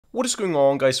What is going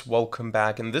on, guys? Welcome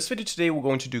back. In this video today we're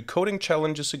going to do coding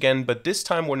challenges again, but this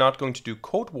time we're not going to do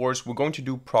Code Wars, we're going to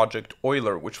do Project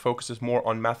Euler, which focuses more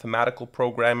on mathematical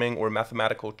programming or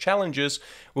mathematical challenges.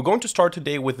 We're going to start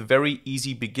today with very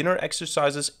easy beginner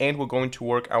exercises, and we're going to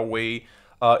work our way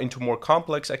into more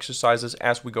complex exercises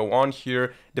as we go on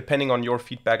here. Depending on your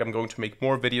feedback, I'm going to make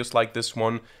more videos like this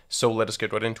one, so let us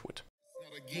get right into it.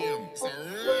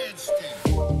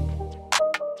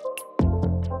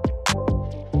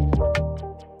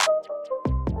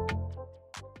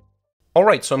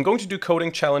 Alright, so I'm going to do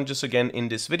coding challenges again in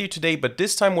this video today, but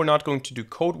this time we're not going to do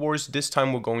Code Wars, this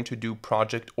time we're going to do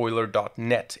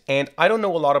projecteuler.net. And I don't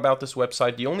know a lot about this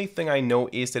website. The only thing I know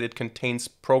is that it contains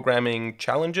programming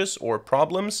challenges or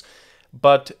problems,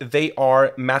 but they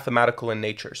are mathematical in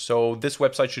nature. So this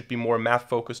website should be more math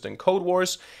focused than Code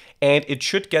Wars, and it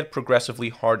should get progressively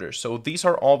harder. So these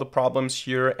are all the problems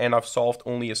here, and I've solved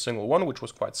only a single one, which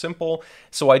was quite simple.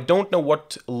 So I don't know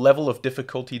what level of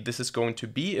difficulty this is going to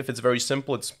be. If it's very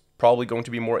simple, it's probably going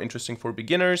to be more interesting for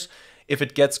beginners. If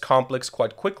it gets complex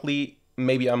quite quickly,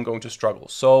 maybe I'm going to struggle.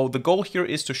 So the goal here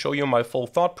is to show you my full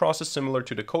thought process, similar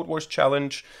to the Code Wars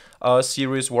challenge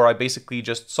series, where I basically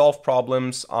just solve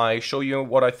problems. I show you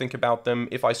what I think about them.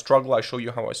 If I struggle, I show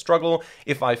you how I struggle.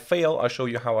 If I fail, I show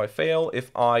you how I fail.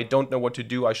 If I don't know what to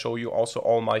do, I show you also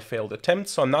all my failed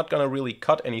attempts. So I'm not going to really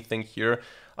cut anything here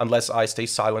unless I stay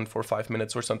silent for 5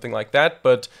 minutes or something like that.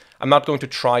 But I'm not going to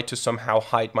try to somehow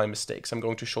hide my mistakes. I'm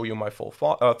going to show you my full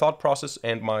thought process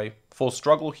and my full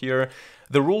struggle here.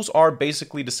 The rules are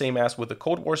basically the same as with the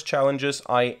Code Wars challenges.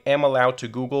 I am allowed to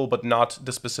Google, but not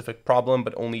the specific problem,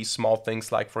 but only small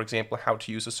things like, for example, how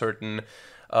to use a certain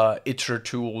iter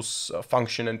tools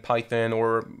function in Python,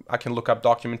 or I can look up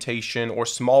documentation or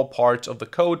small parts of the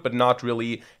code, but not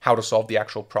really how to solve the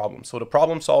actual problem. So the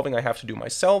problem solving I have to do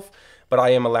myself, but I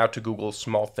am allowed to Google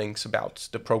small things about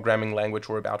the programming language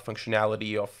or about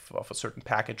functionality of a certain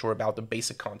package or about the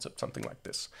basic concept, something like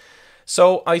this.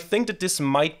 So I think that this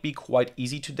might be quite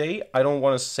easy today. I don't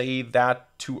want to say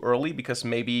that too early, because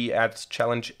maybe at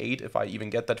challenge 8, if I even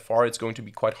get that far, it's going to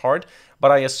be quite hard.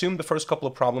 But I assume the first couple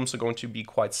of problems are going to be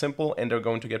quite simple and they're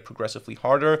going to get progressively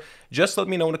harder. Just let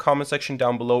me know in the comment section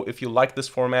down below if you like this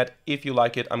format. If you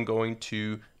like it, I'm going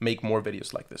to make more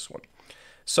videos like this one.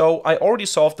 So I already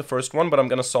solved the first one, but I'm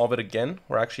going to solve it again,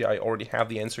 or actually I already have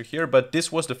the answer here, but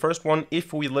this was the first one.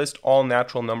 If we list all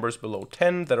natural numbers below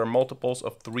 10 that are multiples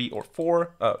of 3 or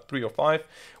 5,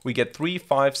 we get 3,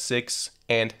 5, 6,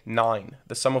 and 9.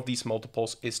 The sum of these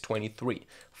multiples is 23.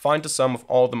 Find the sum of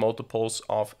all the multiples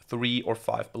of 3 or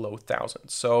 5 below 1,000.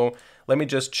 So let me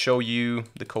just show you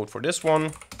the code for this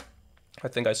one. I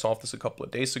think I solved this a couple of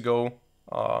days ago.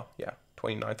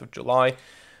 29th of July.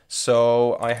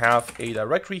 So I have a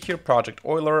directory here, Project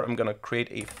Euler. I'm going to create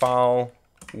a file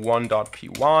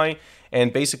 1.py,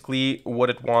 and basically what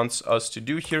it wants us to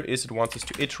do here is it wants us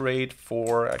to iterate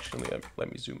for, actually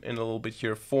let me zoom in a little bit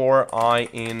here, for I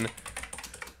in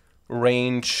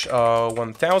range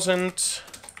 1000,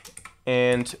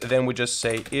 and then we just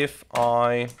say if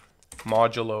I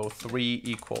modulo 3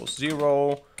 equals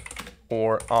 0,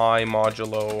 or I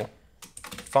modulo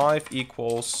 5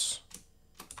 equals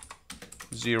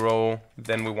 0,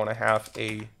 then we want to have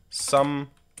a sum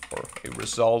or a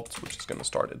result, which is going to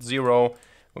start at 0.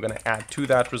 We're going to add to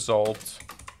that result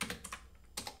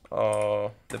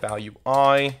the value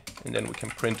I, and then we can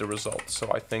print the result. So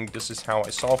I think this is how I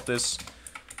solve this.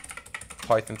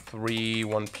 Python 3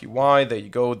 1py, there you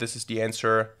go, this is the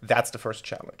answer. That's the first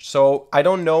challenge. So I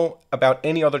don't know about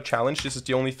any other challenge. This is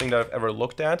the only thing that I've ever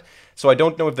looked at. So I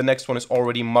don't know if the next one is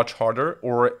already much harder,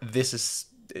 or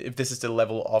if this is the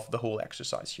level of the whole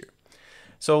exercise here.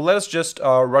 So let us just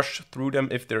rush through them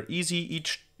if they're easy.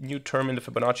 Each new term in the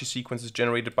Fibonacci sequence is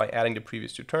generated by adding the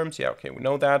previous two terms. Yeah, okay, we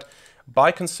know that.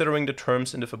 By considering the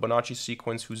terms in the Fibonacci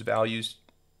sequence whose values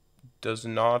do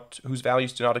not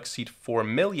exceed 4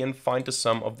 million, find the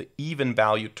sum of the even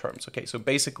value terms. Okay, so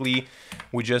basically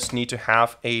we just need to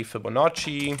have a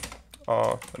Fibonacci.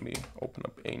 Let me open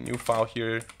up a new file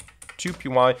here.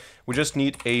 2py. We just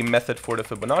need a method for the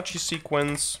Fibonacci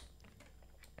sequence.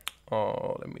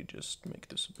 Let me just make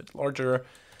this a bit larger.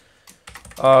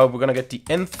 We're going to get the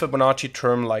nth Fibonacci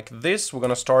term like this. We're going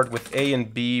to start with a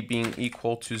and b being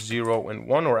equal to 0 and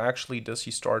 1, or actually does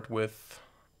he start with...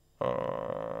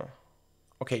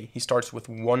 okay, he starts with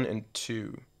 1 and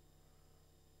 2.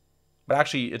 But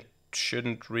actually it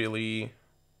shouldn't really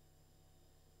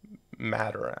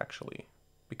matter, actually,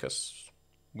 because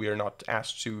we are not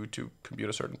asked to compute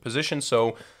a certain position,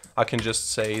 so I can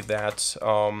just say that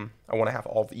I want to have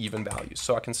all the even values.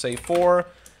 So I can say for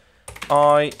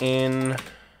I in,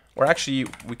 or actually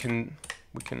we can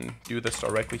we can do this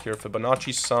directly here.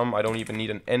 Fibonacci sum, I don't even need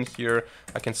an n here.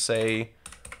 I can say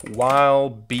while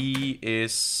b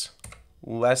is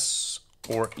less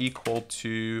or equal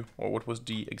to, or what was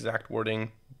the exact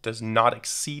wording, does not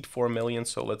exceed 4 million.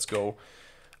 So let's go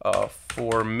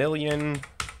 4 million.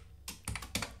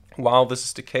 While this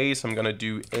is the case, I'm going to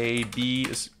do AB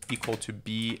is equal to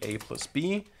BA plus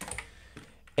B.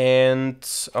 And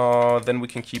then we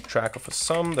can keep track of a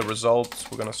sum. The result,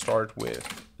 we're going to start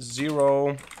with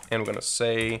 0. And we're going to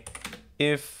say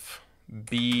if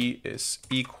B is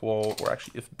equal, or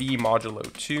actually if B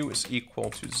modulo 2 is equal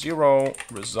to 0,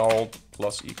 result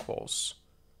plus equals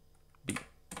B.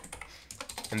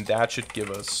 And that should give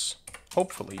us,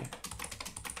 hopefully,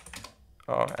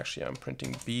 actually I'm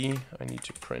printing B. I need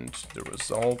to print the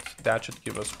result. That should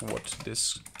give us what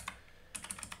this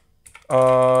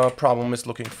problem is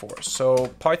looking for. So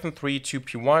Python 3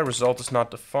 2py, result is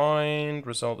not defined,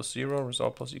 result is 0,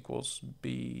 result plus equals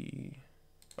B.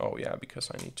 Oh yeah,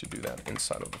 because I need to do that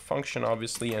inside of the function,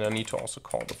 obviously, and I need to also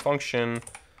call the function,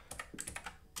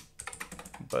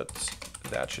 but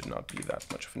that should not be that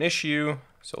much of an issue.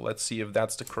 So let's see if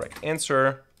that's the correct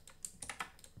answer.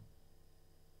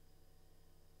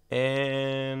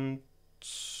 And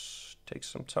take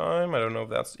some time. I don't know if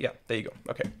that's, yeah, there you go.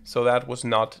 Okay, so that was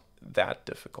not that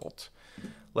difficult.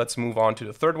 Let's move on to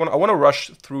the third one. I want to rush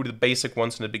through the basic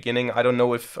ones in the beginning. I don't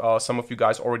know if some of you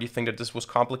guys already think that this was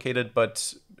complicated,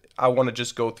 but I want to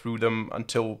just go through them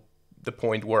until the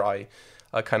point where I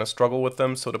kind of struggle with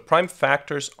them. So the prime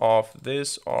factors of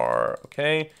this are,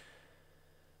 okay,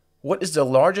 what is the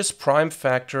largest prime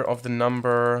factor of the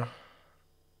number?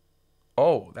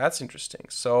 Oh, that's interesting.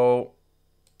 So,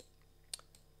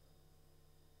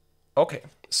 okay,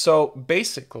 so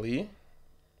basically,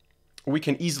 we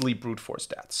can easily brute force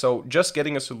that. So just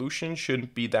getting a solution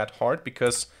shouldn't be that hard,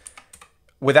 because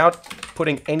without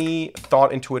putting any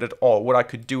thought into it at all, what I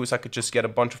could do is I could just get a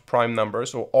bunch of prime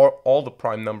numbers, or all the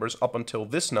prime numbers up until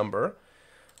this number,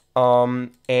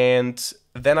 and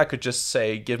then I could just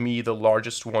say, give me the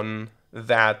largest one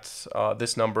that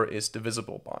this number is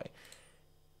divisible by.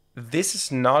 This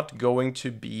is not going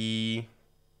to be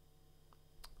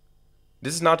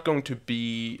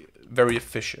very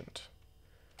efficient.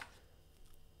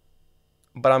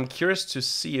 But I'm curious to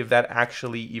see if that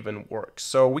actually even works.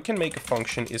 So we can make a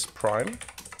function is prime,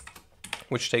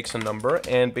 which takes a number,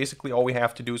 and basically all we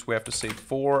have to do is we have to say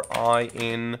for I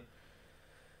in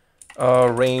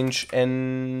range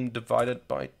n divided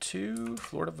by 2,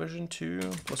 floor division 2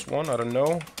 plus 1, I don't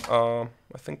know, I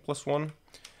think plus 1.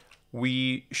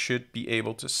 We should be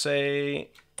able to say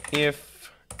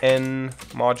if n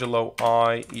modulo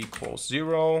I equals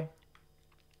 0.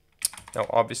 Now,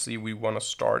 obviously, we want to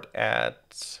start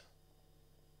at,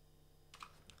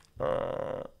 we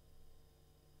want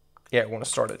to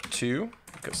start at 2,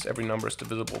 because every number is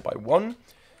divisible by 1.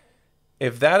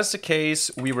 If that is the case,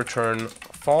 we return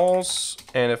false,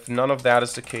 and if none of that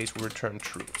is the case, we return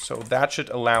true. So that should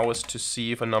allow us to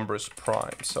see if a number is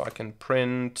prime. So I can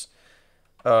print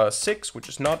 6, which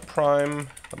is not prime.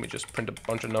 Let me just print a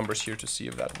bunch of numbers here to see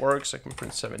if that works. I can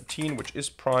print 17, which is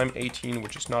prime, 18,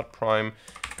 which is not prime,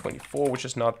 24, which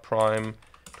is not prime,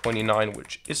 29,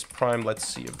 which is prime. Let's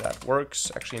see if that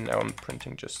works. Actually, now I'm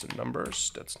printing just the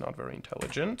numbers. That's not very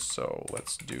intelligent. So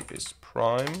let's do is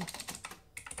prime.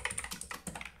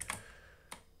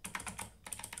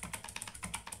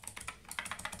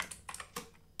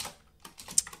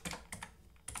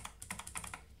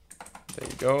 There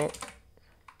you go.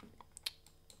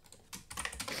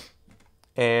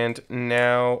 And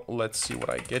now let's see what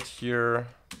I get here.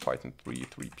 Python 3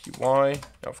 3py.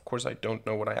 Now, of course, I don't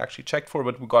know what I actually checked for,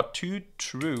 but we got 2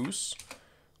 trues,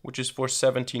 which is for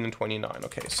 17 and 29.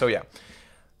 Okay, so yeah,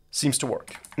 seems to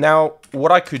work. Now,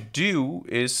 what I could do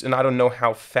is, and I don't know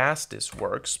how fast this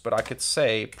works, but I could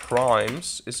say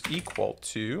primes is equal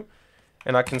to,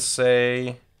 and I can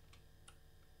say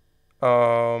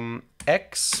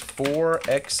x for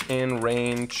x in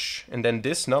range, and then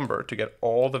this number to get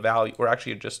all the value, or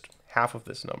actually just half of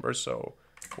this number. So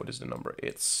what is the number?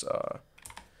 It's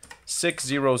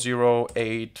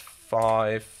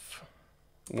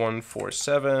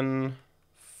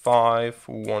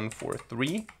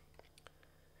 60085475143,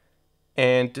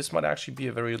 and this might actually be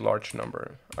a very large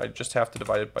number. I just have to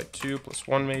divide it by 2 plus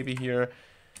 1 maybe here.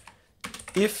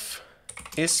 If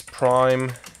is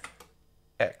prime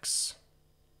x.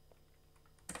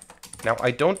 Now,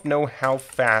 I don't know how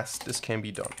fast this can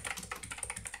be done.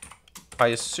 I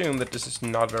assume that this is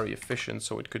not very efficient,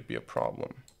 so it could be a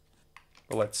problem.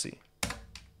 But let's see.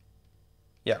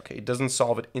 Yeah, okay, it doesn't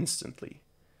solve it instantly.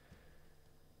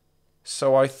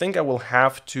 So I think I will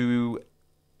have to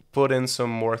put in some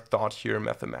more thought here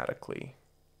mathematically.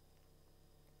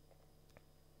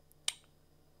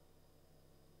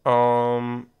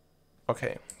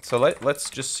 Okay, so let's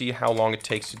just see how long it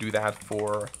takes to do that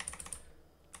for,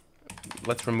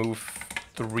 let's remove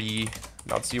 3,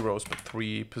 not zeros, but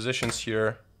 3 positions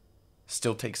here.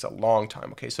 Still takes a long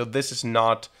time. Okay, so this is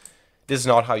not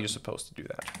how you're supposed to do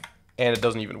that. And it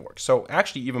doesn't even work. So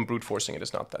actually even brute forcing it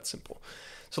is not that simple.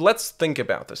 So let's think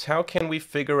about this. How can we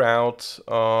figure out,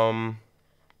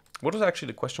 what is actually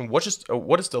the question? What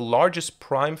is the largest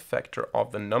prime factor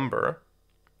of the number?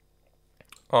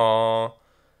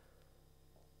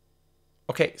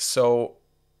 Okay, so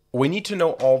we need to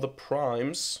know all the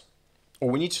primes, or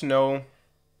we need to know,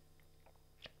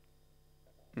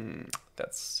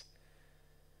 that's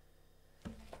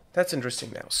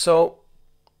interesting now. So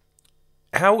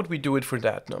how would we do it for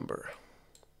that number?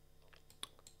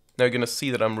 Now you're gonna see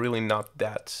that I'm really not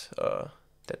that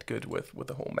good with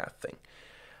the whole math thing.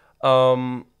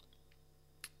 Or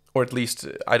at least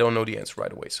I don't know the answer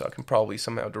right away, so I can probably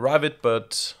somehow derive it,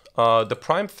 but the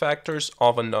prime factors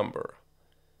of a number.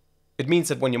 It means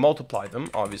that when you multiply them,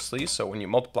 obviously, so when you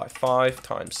multiply 5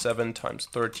 times 7 times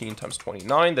 13 times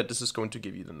 29, that this is going to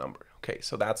give you the number. Okay,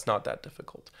 so that's not that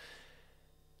difficult.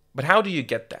 But how do you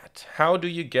get that? How do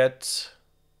you get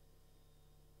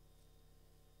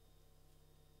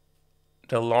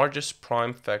the largest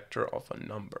prime factor of a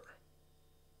number?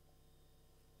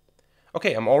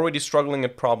 Okay, I'm already struggling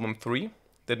at problem 3.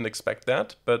 Didn't expect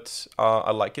that, but I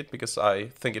like it because I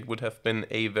think it would have been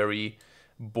a very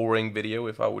boring video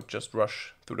if I would just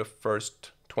rush through the first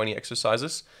 20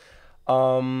 exercises.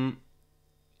 Yeah,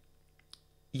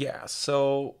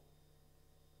 so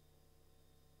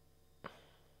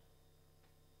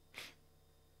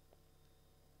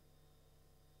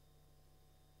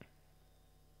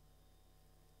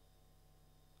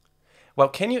well,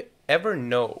 can you ever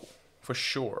know for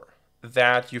sure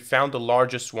that you found the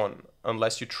largest one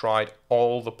unless you tried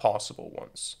all the possible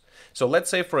ones? So let's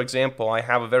say, for example, I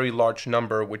have a very large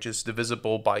number which is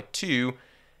divisible by 2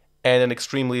 and an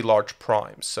extremely large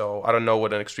prime. So I don't know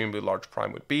what an extremely large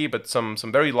prime would be, but some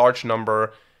very large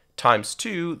number times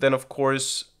 2, then of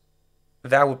course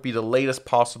that would be the latest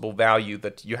possible value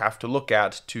that you have to look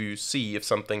at to see if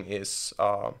something is,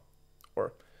 or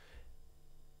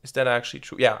is that actually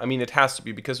true? Yeah, I mean it has to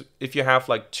be, because if you have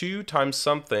like 2 times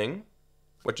something,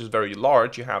 which is very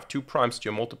large, you have 2 primes that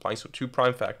you're multiplying, so 2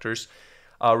 prime factors,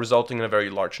 resulting in a very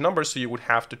large number, so you would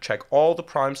have to check all the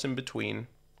primes in between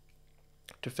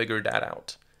to figure that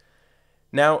out.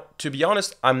 Now, to be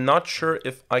honest, I'm not sure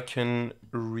if I can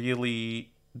really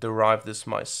derive this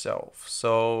myself.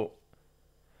 So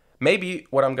maybe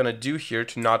what I'm gonna do here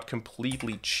to not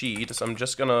completely cheat is I'm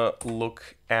just gonna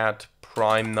look at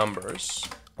prime numbers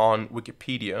on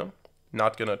Wikipedia.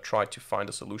 Not gonna try to find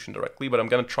a solution directly, but I'm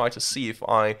gonna try to see if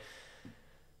I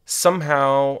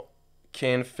somehow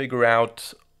can figure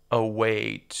out a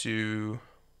way to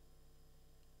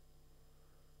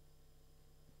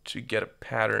get a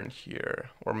pattern here,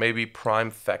 or maybe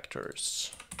prime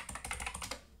factors.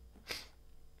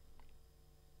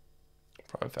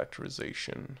 Prime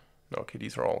factorization. Okay,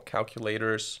 these are all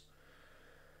calculators.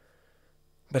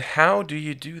 But how do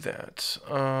you do that?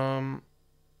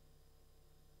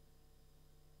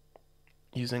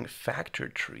 Using factor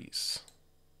trees.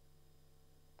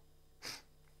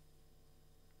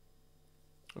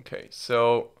 Okay,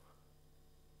 so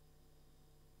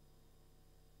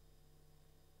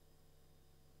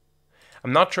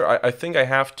I'm not sure. I think I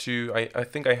have to. I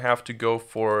think I have to go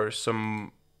for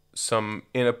some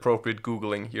inappropriate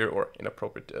Googling here, or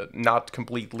inappropriate, not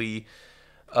completely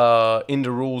in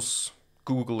the rules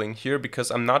Googling here,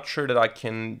 because I'm not sure that I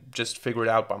can just figure it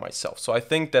out by myself. So I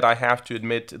think that I have to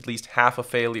admit at least half a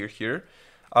failure here.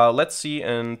 Let's see,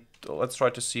 and let's try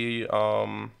to see.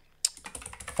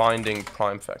 Finding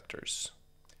prime factors.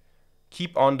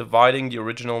 Keep on dividing the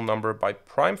original number by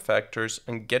prime factors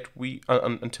and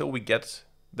until we get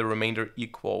the remainder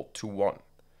equal to 1.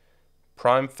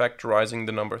 Prime factorizing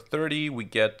the number 30, we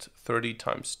get 30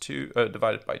 times 2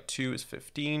 divided by 2 is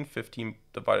 15. 15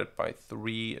 divided by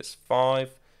 3 is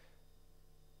 5.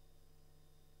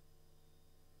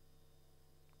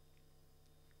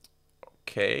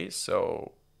 Okay,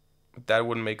 so that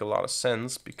wouldn't make a lot of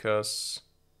sense because,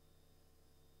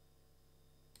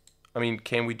 I mean,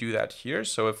 can we do that here?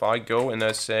 So if I go and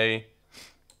I say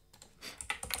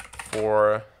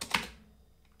for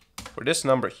this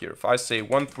number here, if I say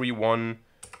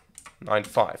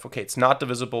 13195, okay, it's not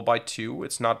divisible by 2,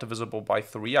 it's not divisible by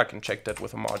 3, I can check that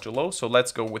with a modulo. So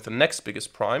let's go with the next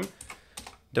biggest prime,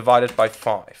 divided by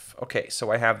 5. Okay,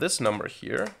 so I have this number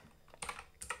here.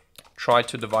 Try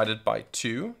to divide it by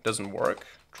 2, doesn't work.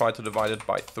 Try to divide it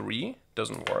by 3,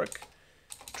 doesn't work.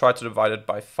 Try to divide it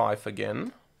by 5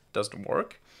 again, doesn't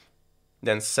work.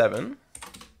 Then 7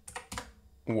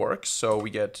 works, so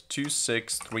we get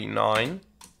 2639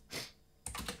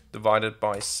 divided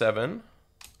by 7.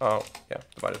 Oh, yeah,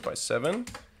 divided by 7.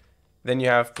 Then you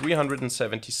have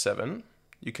 377.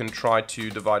 You can try to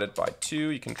divide it by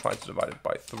 2. You can try to divide it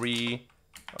by 3,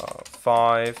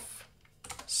 5,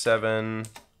 7.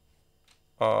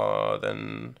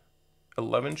 Then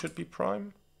 11 should be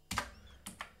prime.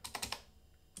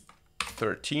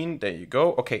 13, there you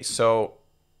go. Okay, so,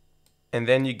 and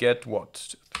then you get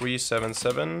what?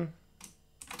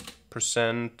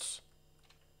 377%,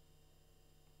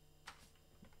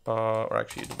 or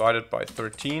actually divided by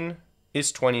 13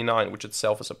 is 29, which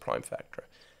itself is a prime factor.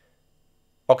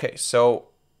 Okay, so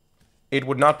it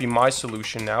would not be my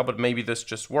solution now, but maybe this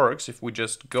just works if we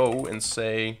just go and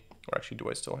say, or actually, do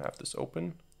I still have this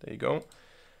open? There you go.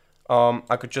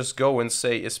 I could just go and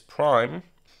say is prime,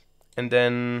 and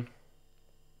then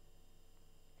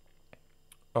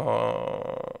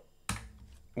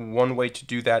one way to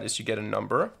do that is you get a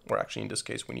number, or actually in this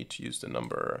case we need to use the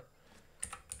number.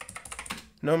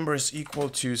 Number is equal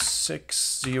to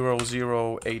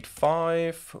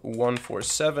 60085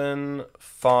 147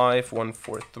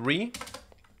 5143,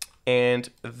 and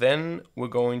then we're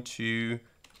going to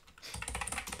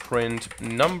print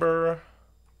number,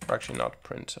 or actually not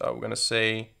print, we're going to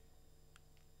say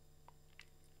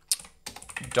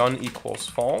done equals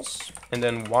false, and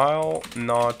then while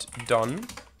not done,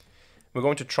 we're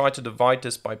going to try to divide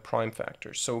this by prime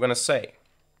factors. So we're going to say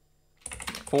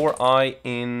for I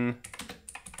in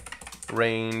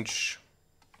range,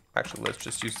 actually let's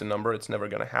just use the number, it's never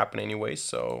going to happen anyway,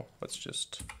 so let's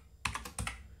just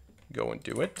go and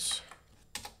do it.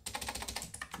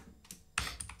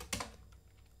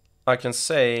 I can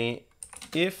say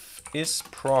if is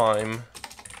prime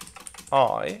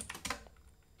I,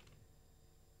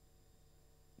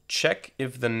 check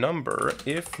if the number,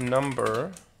 if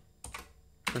number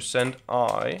percent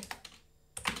I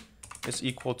is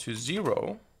equal to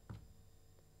 0,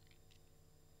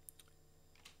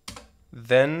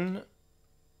 then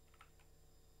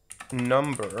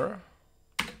number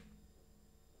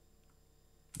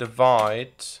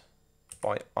divide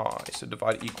by I. So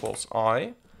divide equals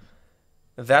I.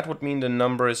 That would mean the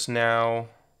number is now,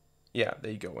 yeah,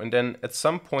 there you go. And then at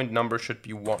some point number should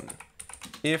be 1.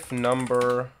 If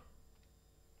number,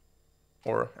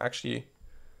 or actually,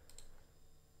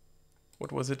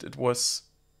 what was it? It was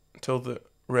until the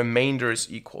remainder is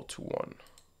equal to 1.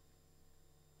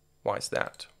 Why is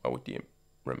that? Why would the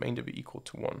remainder be equal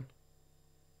to 1?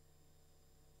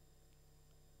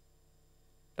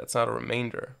 That's not a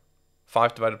remainder.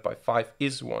 5 divided by 5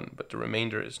 is 1, but the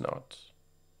remainder is not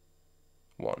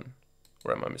 1.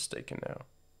 Or am I mistaken now?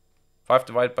 5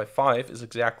 divided by 5 is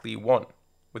exactly 1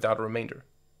 without a remainder.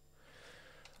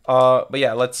 But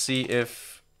yeah, let's see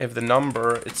if the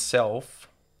number itself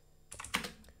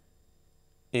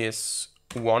is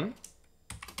 1.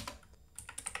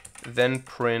 Then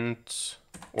print,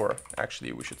 or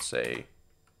actually we should say,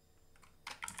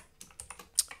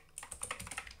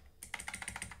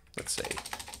 let's say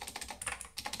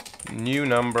new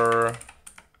number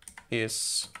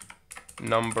is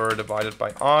number divided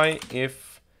by I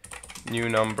if new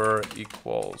number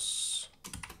equals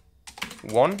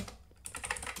 1.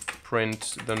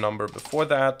 Print the number before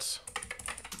that.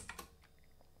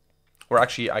 Or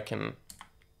actually I don't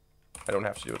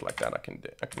have to do it like that. I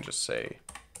can just say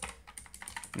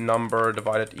number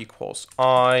divided equals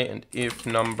I, and if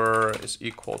number is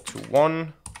equal to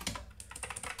 1,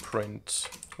 print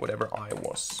whatever I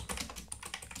was.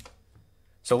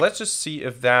 So let's just see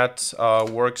if that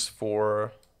works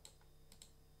for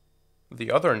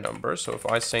the other number. So if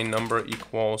I say number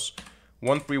equals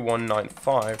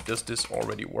 13195, does this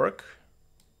already work?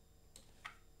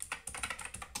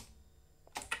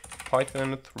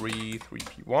 Python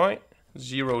 3py,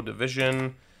 0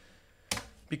 division,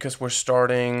 because we're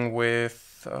starting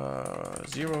with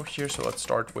 0 here, so let's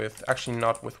start with, actually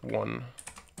not with 1,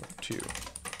 with 2.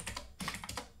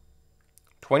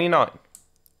 29.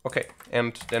 Okay,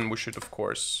 and then we should, of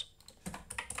course,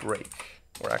 break,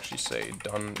 or actually say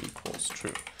done equals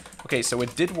true. Okay, so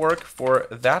it did work for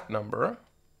that number.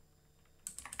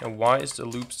 And why is the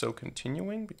loop so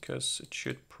continuing? Because it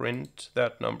should print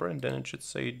that number, and then it should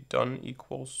say done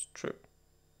equals true.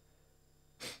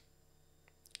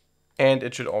 And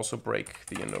it should also break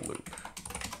the inner loop.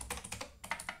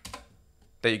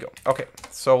 There you go. Okay,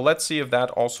 so let's see if that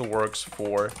also works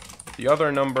for the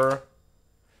other number.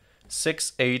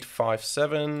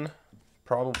 6857,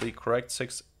 probably correct,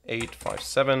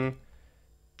 6857.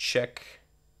 check.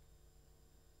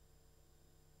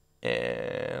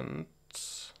 And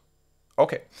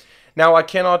okay. Now I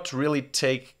cannot really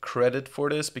take credit for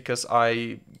this because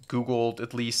I Googled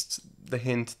at least the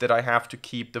hint that I have to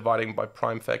keep dividing by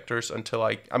prime factors until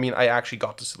I actually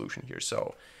got the solution here.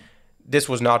 So this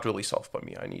was not really solved by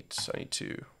me. I need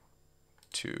to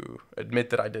admit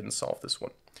that I didn't solve this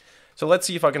one. So let's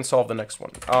see if I can solve the next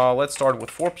one. Let's start with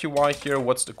 4py here.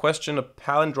 What's the question? A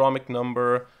palindromic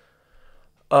number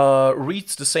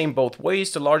reads the same both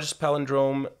ways. The largest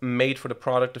palindrome made for the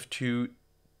product of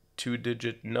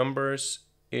two-digit numbers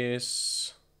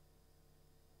is...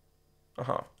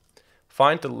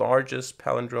 Find the largest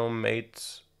palindrome made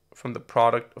from the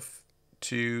product of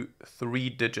two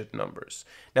three-digit numbers.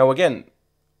 Now again,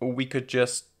 we could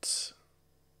just...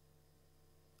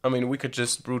 we could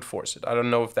just brute force it. I don't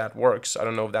know if that works. I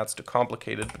don't know if that's too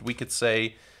complicated, but we could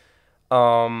say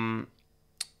for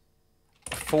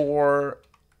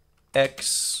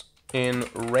x in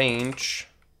range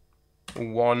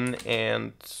 1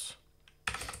 and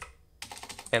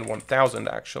 1000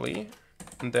 actually,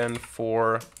 and then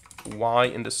for y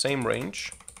in the same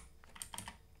range,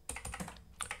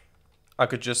 I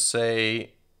could just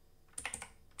say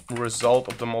result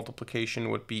of the multiplication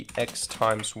would be x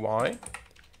times y.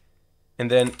 And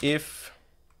then if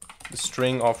the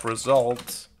string of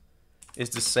result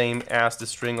is the same as the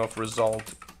string of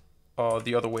result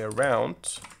the other way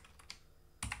around,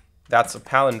 that's a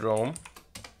palindrome.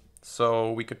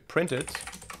 So we could print it.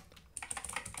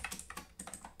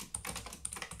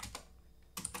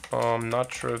 I'm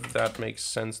not sure if that makes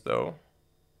sense though.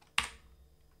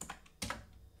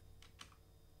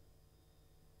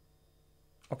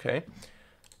 Okay.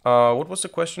 What was the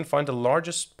question? Find the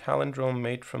largest palindrome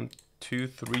made from two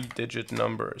three-digit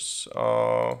numbers.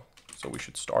 So we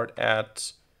should start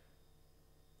at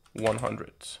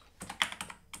 100.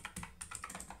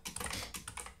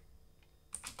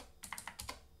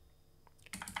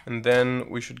 And then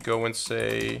we should go and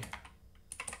say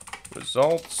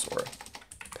results or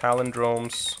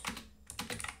palindromes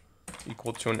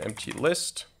equal to an empty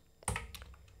list.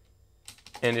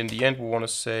 And in the end, we want to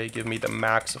say, give me the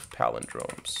max of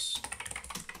palindromes.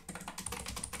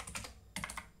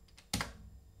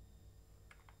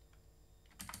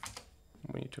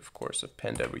 We need to, of course,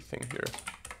 append everything here.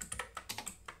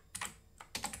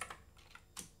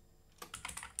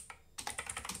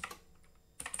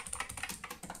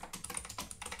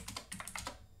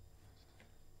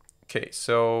 Okay,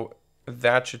 so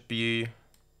that should be...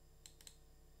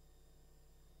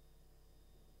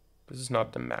 This is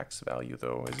not the max value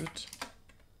though, is it?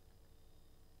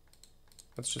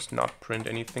 Let's just not print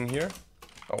anything here.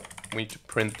 Oh, we need to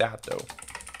print that though.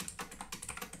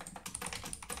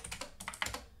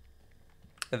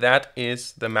 That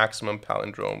is the maximum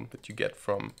palindrome that you get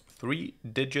from 3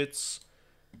 digits.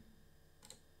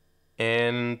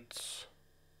 And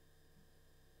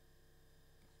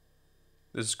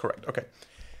this is correct. Okay.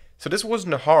 So this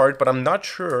wasn't hard, but I'm not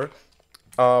sure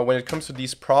when it comes to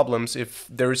these problems if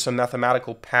there is some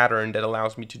mathematical pattern that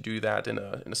allows me to do that in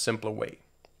a simpler way.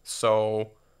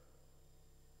 So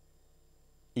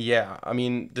yeah, I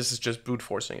mean, this is just brute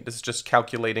forcing. This is just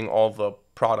calculating all the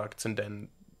products and then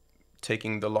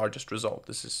taking the largest result.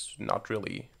 This is not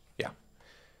really, yeah,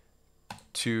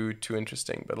 too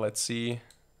interesting. But let's see.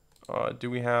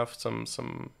 Do we have some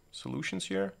solutions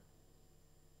here?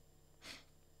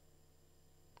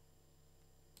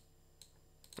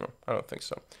 No, I don't think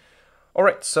so. All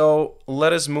right, so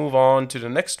let us move on to the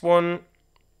next one.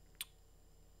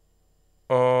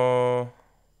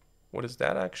 What is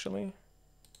that actually?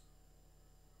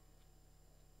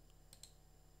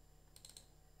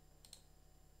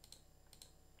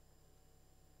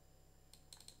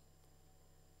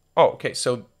 Oh, okay,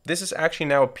 so this is actually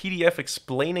now a PDF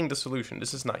explaining the solution.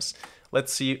 This is nice.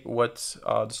 Let's see what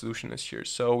the solution is here.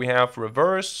 So we have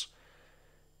reverse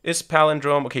is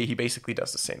palindrome. Okay, he basically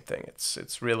does the same thing.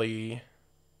 It's really,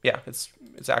 yeah, it's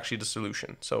actually the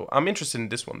solution. So I'm interested in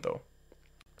this one though.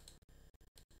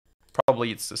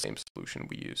 Probably it's the same solution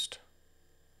we used.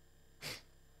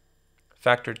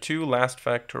 Factor 2, last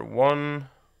factor 1.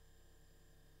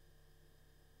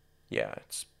 Yeah,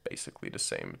 it's basically the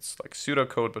same. It's like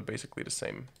pseudocode, but basically the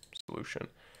same solution.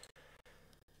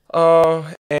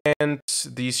 And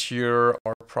these here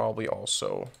are probably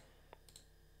also...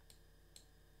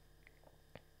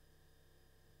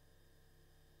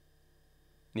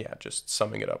 yeah, just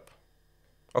summing it up.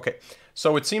 Okay,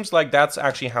 so it seems like that's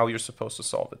actually how you're supposed to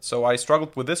solve it. So I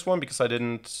struggled with this one because I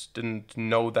didn't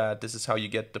know that this is how you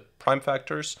get the prime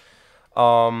factors.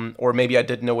 Or maybe I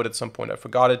did know it at some point, I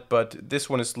forgot it, but this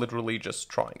one is literally just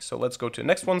trying. So let's go to the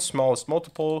next one, smallest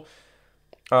multiple.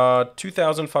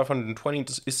 2520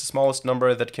 is the smallest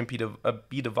number that can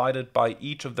be divided by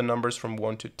each of the numbers from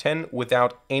 1 to 10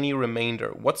 without any remainder.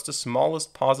 What's the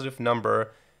smallest positive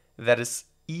number that is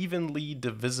evenly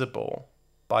divisible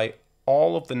by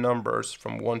all of the numbers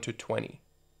from 1 to 20?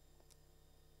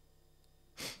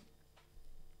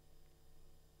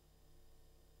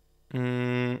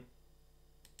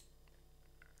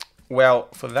 Well,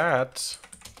 for that,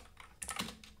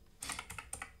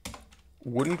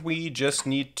 wouldn't we just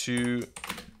need to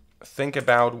think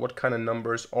about what kind of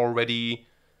numbers already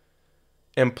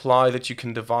imply that you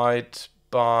can divide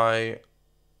by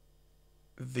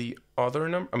the other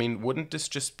number? I mean, wouldn't this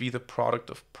just be the product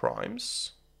of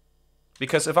primes?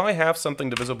 Because if I have something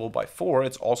divisible by 4,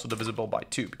 it's also divisible by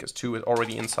 2, because 2 is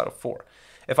already inside of 4.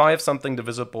 If I have something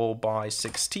divisible by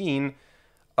 16,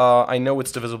 I know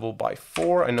it's divisible by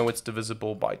 4, I know it's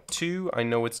divisible by 2, I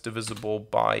know it's divisible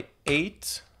by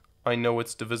 8, I know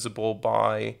it's divisible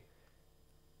by,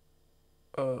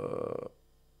 by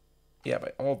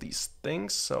all these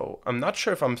things. So I'm not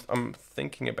sure if I'm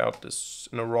thinking about this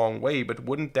in a wrong way, but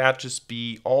wouldn't that just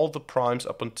be all the primes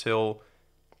up until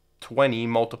 20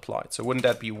 multiplied? So wouldn't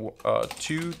that be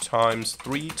 2 times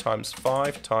 3 times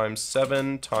 5 times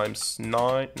 7 times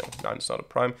 9, no, 9 is not a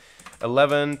prime,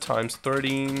 11 times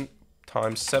 13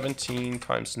 times 17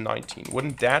 times 19.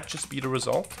 Wouldn't that just be the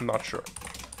result? I'm not sure.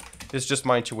 It's just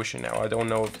my intuition now. I don't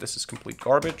know if this is complete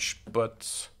garbage,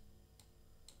 but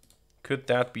could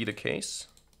that be the case?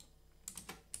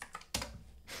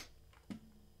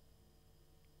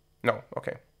 No,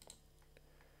 okay.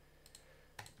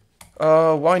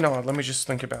 Why not? Let me just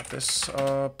think about this.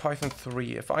 Python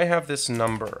 3. If I have this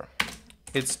number,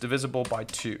 it's divisible by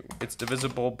 2. It's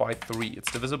divisible by 3.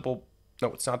 It's divisible... No,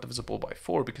 it's not divisible by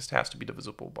 4 because it has to be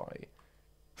divisible by...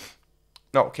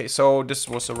 No, okay, so this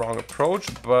was a wrong approach,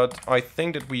 but I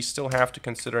think that we still have to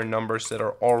consider numbers that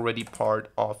are already part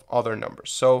of other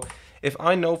numbers. So if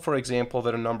I know, for example,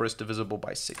 that a number is divisible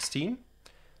by 16,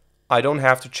 I don't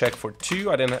have to check for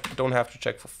 2, I don't have to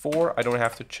check for 4, I don't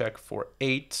have to check for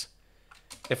 8.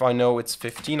 If I know it's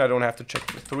 15, I don't have to check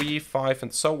for 3, 5,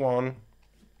 and so on.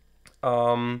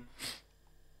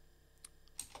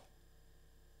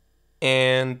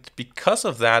 And because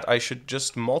of that, I should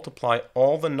just multiply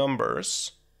all the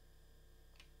numbers.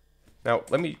 Now,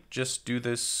 let me just do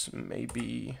this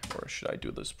maybe, or should I do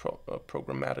this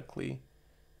programmatically?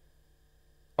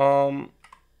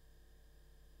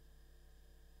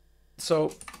 So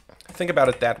think about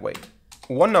it that way.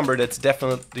 One number that's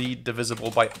definitely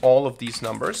divisible by all of these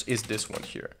numbers is this one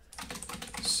here.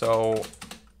 So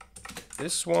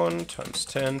this one times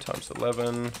 10 times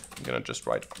 11, I'm gonna just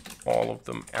write all of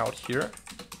them out here.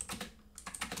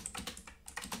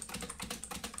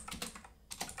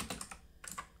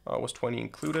 Was 20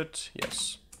 included?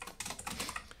 Yes.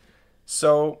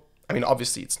 So, I mean,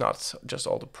 obviously it's not just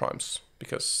all the primes,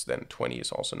 because then 20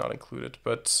 is also not included.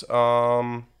 But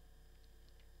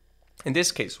in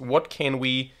this case, what can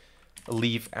we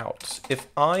leave out? If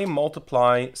I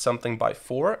multiply something by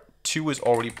 4, 2 is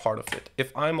already part of it.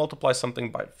 If I multiply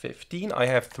something by 15, I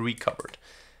have 3 covered.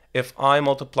 If I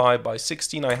multiply by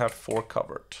 16, I have 4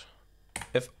 covered.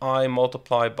 If I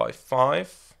multiply by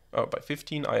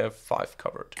 15, I have 5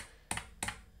 covered.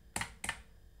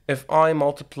 If I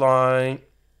multiply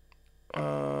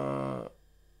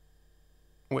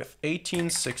with 18,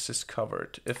 6 is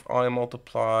covered. If I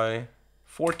multiply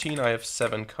 14, I have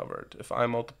 7 covered. If I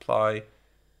multiply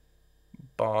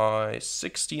by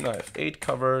 16, I have 8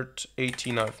 covered.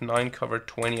 18, I have 9 covered.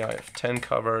 20, I have 10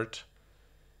 covered.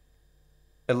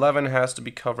 11 has to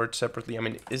be covered separately. I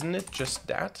mean, isn't it just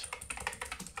that?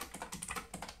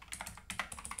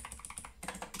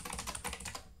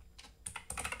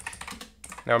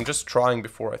 Now, I'm just trying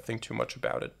before I think too much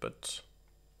about it, but...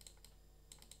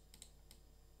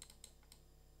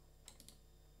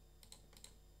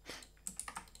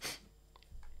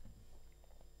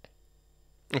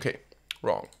 Okay,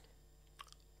 wrong.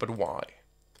 But why?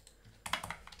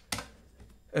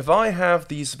 If I have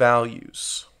these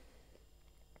values...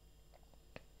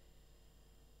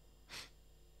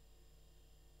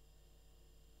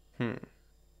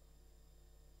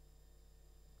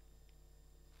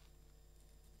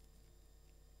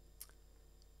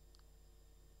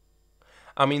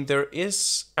 I mean, there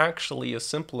is actually a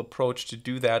simple approach to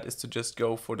do that, is to just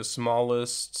go for the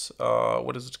smallest,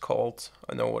 what is it called?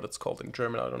 I know what it's called in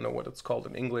German, I don't know what it's called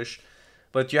in English.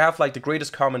 But you have like the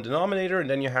greatest common denominator, and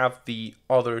then you have the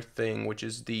other thing, which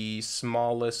is the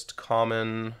smallest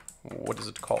common, what is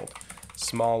it called?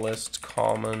 Smallest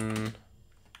common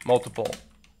multiple.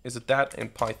 Is it that in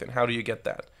Python? How do you get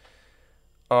that?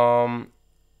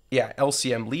 yeah,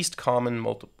 LCM, least common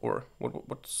multiple, or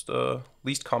what's the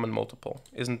least common multiple?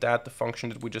 Isn't that the function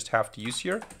that we just have to use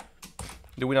here?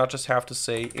 Do we not just have to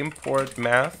say import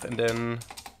math and then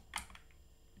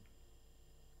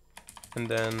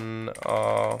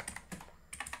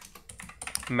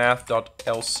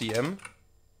math.lcm?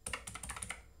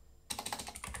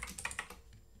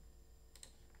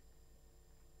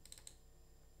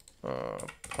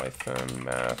 Python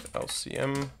math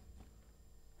LCM.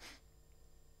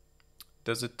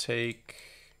 Does it take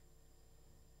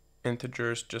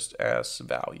integers just as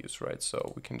values, right?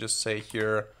 So we can just say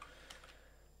here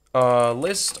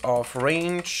list of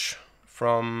range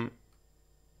from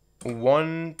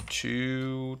 1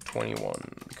 to 21,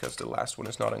 because the last one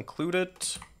is not included.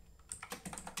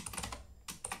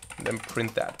 And then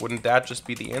print that. Wouldn't that just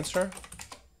be the answer?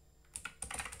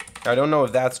 I don't know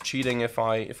if that's cheating if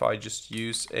I just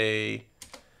use a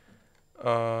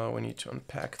we need to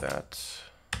unpack that.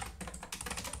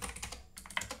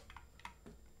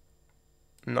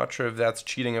 I'm not sure if that's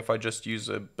cheating if I just use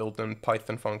a built-in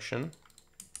Python function,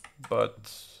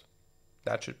 but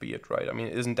that should be it, right? I mean,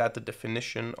 isn't that the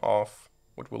definition of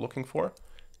what we're looking for?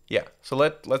 Yeah, so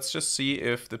let's just see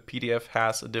if the PDF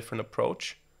has a different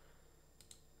approach.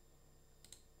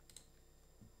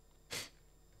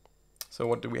 So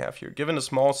what do we have here? Given the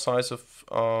small size of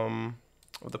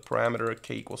the parameter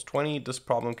k equals 20, this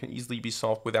problem can easily be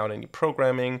solved without any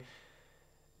programming,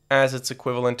 as it's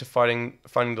equivalent to finding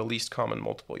the least common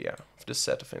multiple, yeah, of this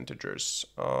set of integers.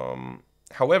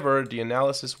 However, the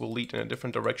analysis will lead in a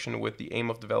different direction with the aim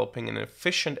of developing an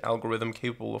efficient algorithm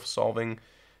capable of solving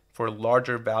for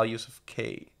larger values of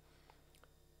k.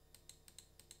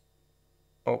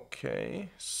 Okay,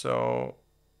 so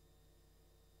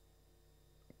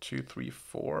 2, 3,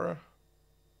 4,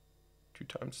 2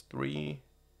 times 3,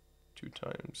 2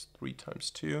 times 3 times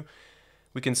 2.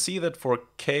 We can see that for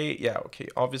k, yeah, okay,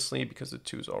 obviously because the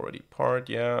 2 is already part,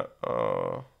 yeah.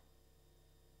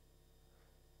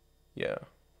 Yeah,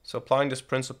 so applying this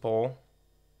principle,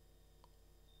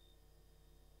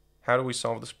 how do we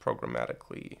solve this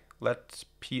programmatically? Let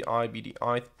pi be the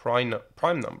ith prime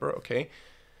number, okay.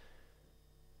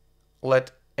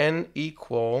 Let n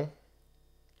equal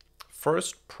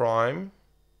first prime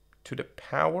to the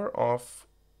power of,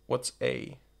 what's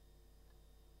a?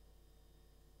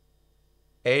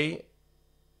 A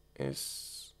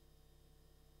is,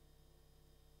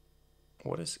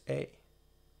 what is a?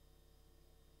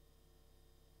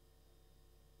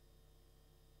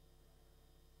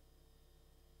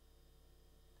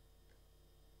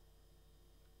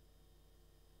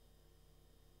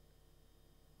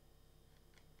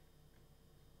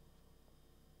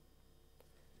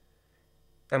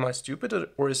 Am I stupid,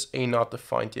 or is a not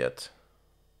defined yet?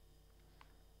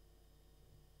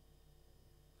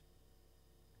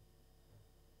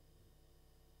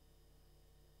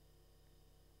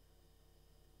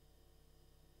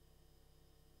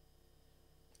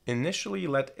 Initially,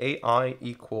 let ai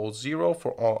equal 0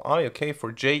 for all I, okay,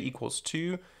 for j equals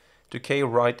 2, to k,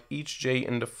 write each j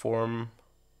in the form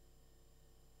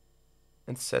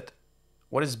and set,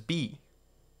 what is b?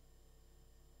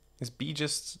 Is b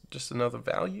just another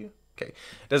value? Okay,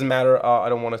 doesn't matter. I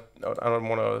don't want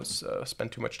to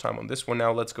spend too much time on this one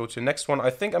now. Let's go to the next one.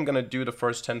 I think I'm gonna do the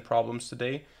first 10 problems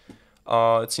today.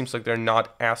 It seems like they're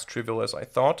not as trivial as I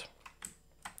thought.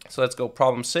 So let's go.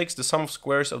 Problem 6. The sum of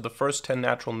squares of the first 10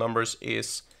 natural numbers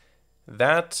is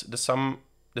that. The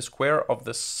square of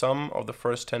the sum of the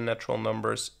first 10 natural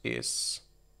numbers is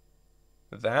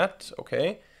that.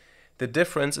 Okay. The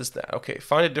difference is that. Okay,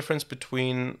 find a difference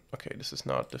between, okay, this is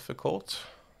not difficult.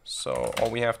 So all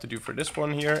we have to do for this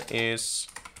one here is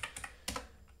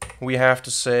we have to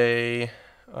say,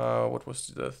 what was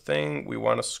the thing? We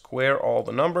want to square all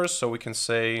the numbers. So we can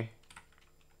say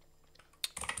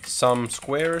sum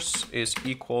squares is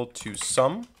equal to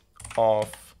sum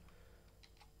of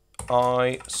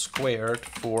I squared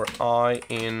for I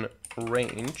in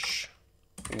range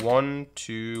 1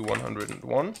 to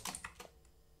 101.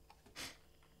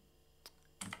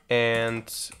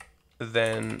 And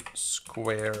then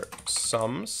square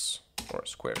sums, or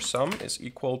square sum, is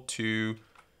equal to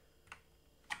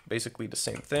basically the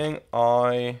same thing.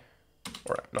 I,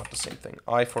 or not the same thing.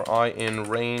 I for I in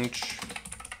range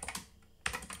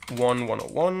 1,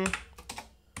 101.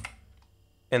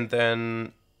 And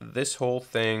then this whole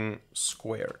thing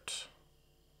squared.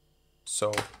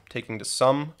 So taking the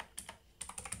sum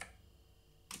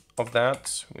of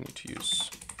that, we need to use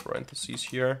parentheses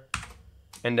here.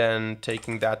 And then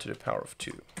taking that to the power of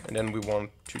 2. And then we want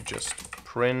to just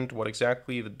print what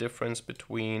exactly the difference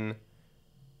between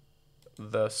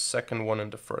the second one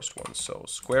and the first one. So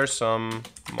square sum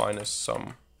minus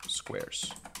sum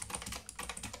squares.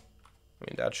 I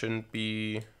mean, that shouldn't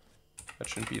be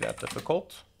that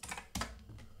difficult.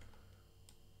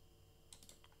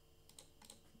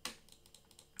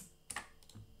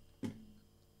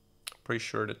 Pretty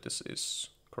sure that this is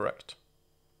correct.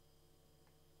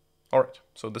 All right,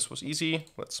 so this was easy.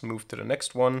 Let's move to the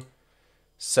next one.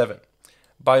 7.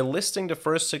 By listing the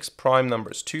first 6 prime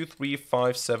numbers, 2, 3,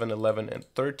 5, 7, 11, and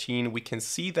 13, we can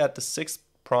see that the 6th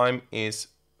prime is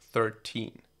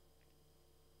 13.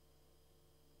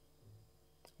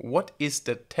 What is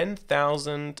the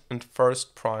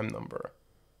 10,001st prime number?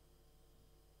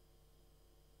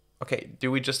 Okay, do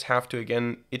we just have to,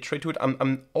 again, iterate to it?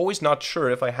 I'm always not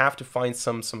sure if I have to find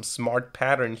some smart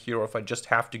pattern here or if I just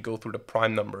have to go through the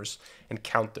prime numbers and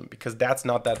count them, because that's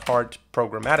not that hard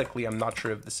programmatically. I'm not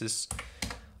sure if this is...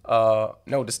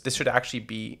 no, this should actually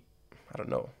be... I don't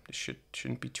know. This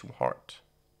shouldn't be too hard.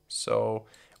 So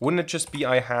wouldn't it just be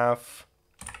I have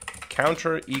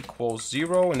counter equals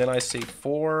 0 and then I say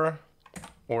 4,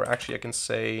 or actually I can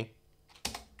say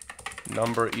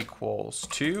number equals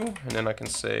 2, and then I can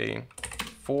say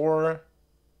 4,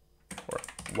 or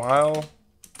while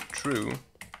true,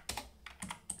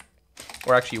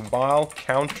 or actually while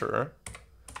counter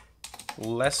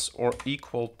less or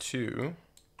equal to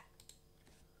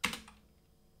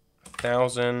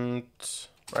 1,000,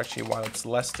 or actually while it's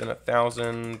less than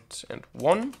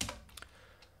 1,001,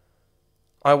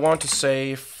 I want to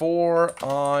say for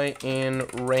I in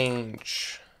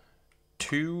range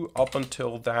 2 up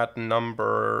until that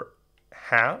number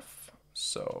half.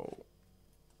 So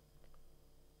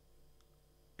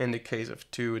in the case of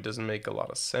 2, it doesn't make a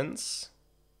lot of sense.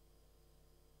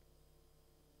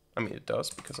 I mean, it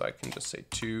does, because I can just say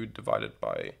 2 divided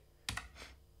by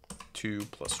 2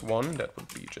 plus 1. That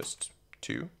would be just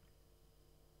 2.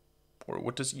 Or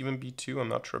would this even be 2? I'm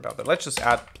not sure about that. Let's just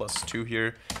add plus 2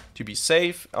 here to be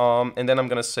safe. And then I'm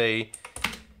going to say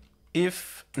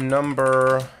if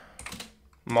number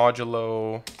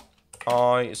modulo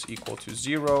I is equal to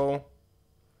 0,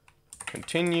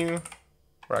 continue,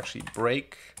 or actually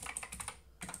break,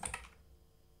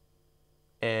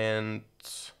 and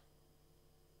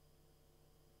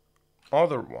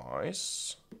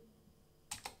otherwise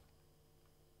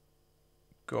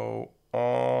go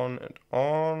on and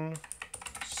on,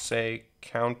 say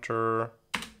counter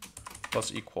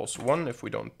plus equals 1 if we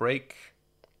don't break.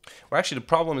 Well, actually the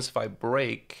problem is if I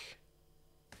break,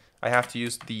 I have to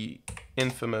use the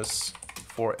infamous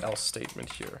for else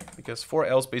statement here, because for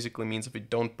else basically means if we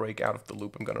don't break out of the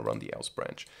loop, I'm going to run the else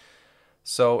branch.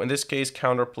 So in this case,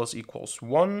 counter plus equals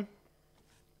 1,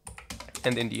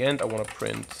 and in the end I want to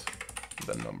print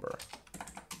the number.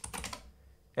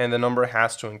 And the number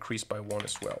has to increase by 1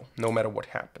 as well, no matter what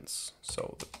happens.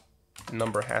 So the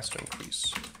number has to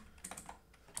increase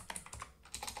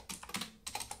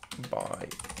by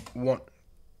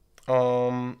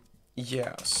 1.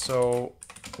 Yeah, so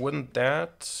wouldn't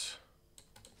that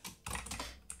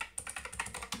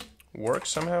work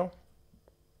somehow?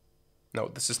 No,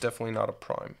 this is definitely not a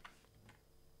prime.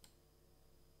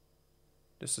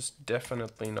 This is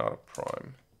definitely not a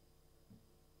prime.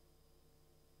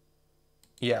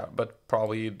 Yeah, but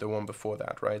probably the one before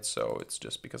that, right? So it's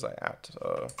just because I add.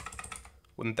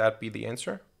 Wouldn't that be the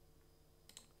answer?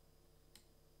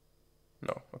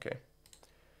 No, okay.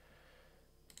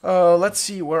 Let's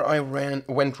see where I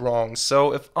went wrong.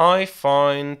 So if I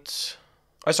find...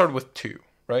 I started with 2,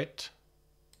 right?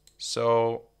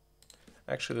 So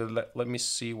actually, let me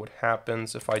see what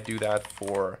happens if I do that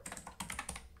for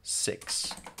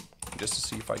 6, just to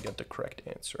see if I get the correct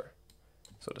answer.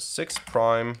 So the 6th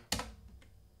prime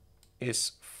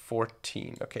is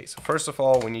 14. Okay, so first of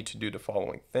all, we need to do the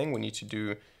following thing. We need to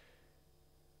do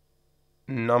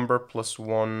number plus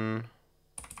 1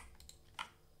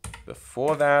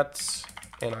 before that,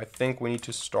 and I think we need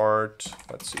to start,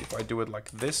 let's see, if I do it like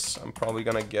this, I'm probably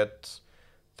gonna get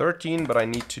 13, but I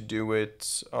need to do it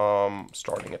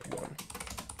starting at 1.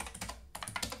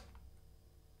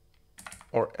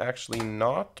 Or actually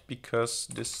not, because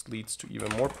this leads to even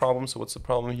more problems. So what's the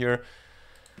problem here?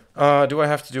 Do I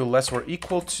have to do less or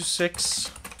equal to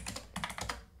 6?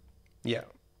 Yeah,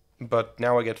 but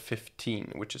now I get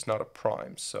 15, which is not a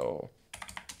prime, so...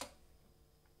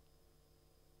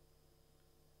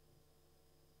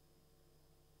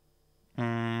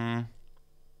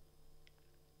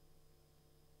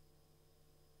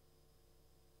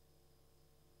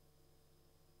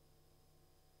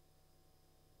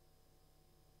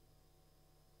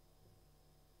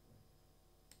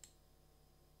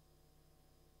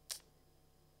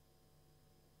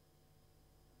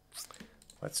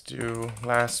 Let's do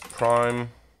last prime.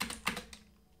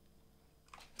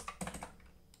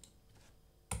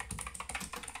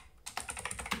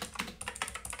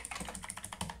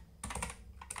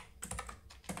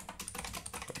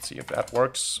 see if that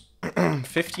works.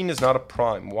 15 is not a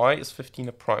prime. Why is 15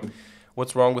 a prime?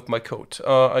 What's wrong with my code?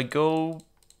 I go...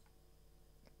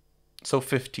 So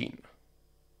 15.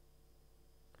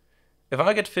 If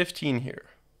I get 15 here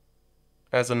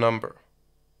as a number,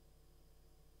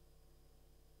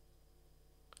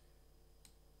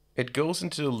 it goes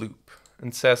into the loop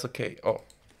and says, okay, of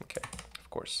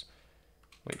course,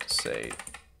 we can say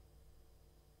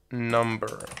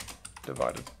number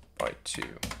divided by 2.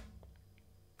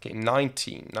 Okay,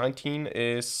 19. 19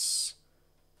 is...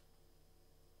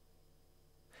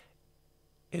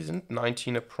 Isn't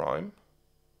 19 a prime?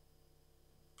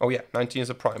 Oh yeah, 19 is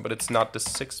a prime, but it's not the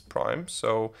 6th prime.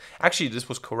 So actually this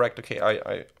was correct. Okay,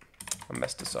 I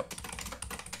messed this up.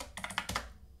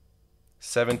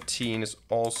 17 is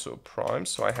also prime,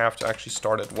 so I have to actually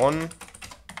start at 1.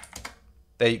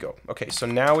 There you go. Okay, so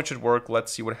now it should work.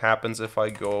 Let's see what happens if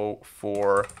I go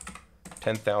for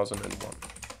 10,001.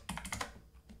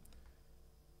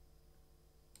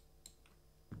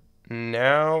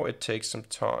 Now it takes some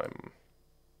time.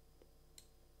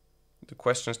 The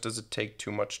question is, does it take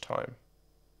too much time?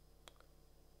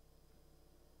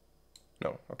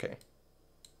 No, okay.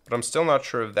 But I'm still not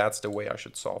sure if that's the way I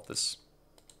should solve this.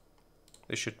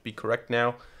 This should be correct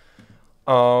now.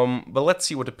 But let's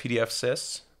see what the PDF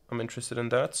says. I'm interested in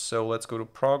that. So let's go to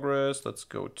progress. Let's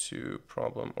go to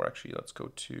problem, or actually let's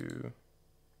go to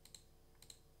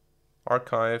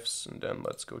archives, and then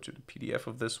let's go to the PDF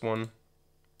of this one.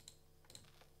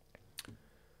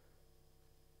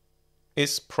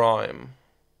 Is prime.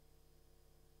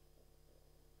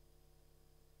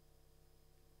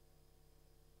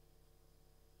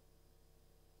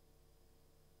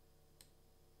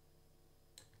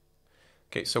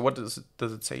 Okay, so what does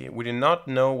it say here? We do not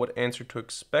know what answer to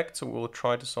expect, so we will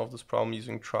try to solve this problem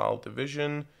using trial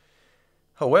division.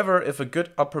 However, if a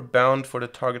good upper bound for the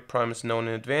target prime is known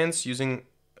in advance, using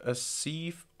a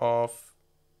sieve of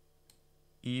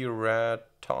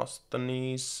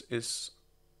Eratosthenes is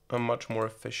a much more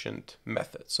efficient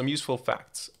method. Some useful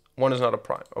facts. 1 is not a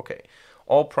prime. Okay.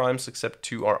 All primes except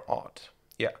 2 are odd.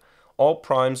 Yeah. All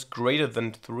primes greater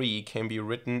than 3 can be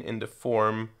written in the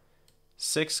form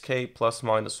 6k plus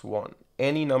minus 1.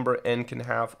 Any number n can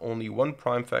have only one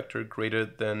prime factor greater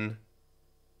than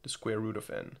the square root of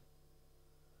n.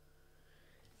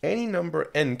 Any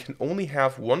number n can only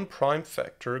have one prime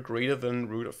factor greater than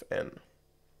root of n.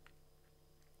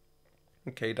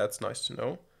 Okay, that's nice to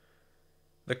know.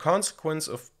 The consequence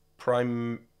of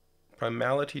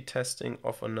primality testing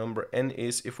of a number n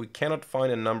is if we cannot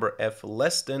find a number f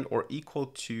less than or equal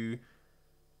to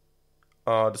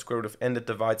the square root of n that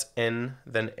divides n,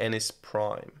 then n is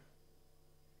prime.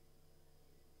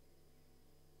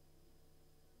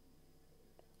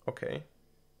 Okay.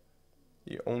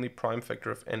 The only prime factor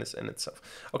of n is n itself.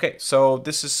 Okay, so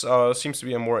this is seems to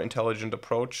be a more intelligent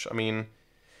approach. I mean,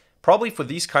 probably for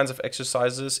these kinds of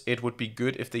exercises, it would be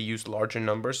good if they used larger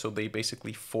numbers, so they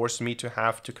basically force me to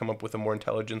have to come up with a more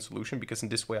intelligent solution, because in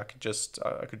this way I could just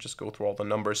go through all the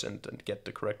numbers and get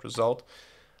the correct result.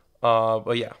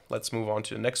 But yeah, let's move on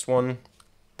to the next one.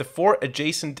 The 4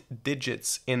 adjacent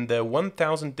digits in the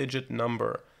 1000 digit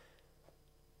number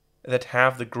that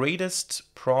have the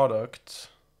greatest product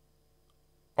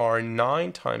are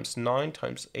 9 times 9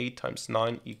 times 8 times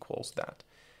 9 equals that.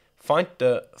 Find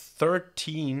the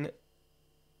 13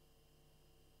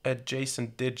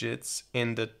 adjacent digits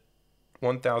in the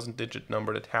 1000 digit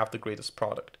number that have the greatest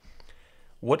product.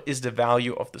 What is the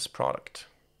value of this product?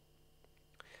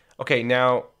 Okay,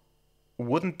 now,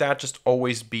 wouldn't that just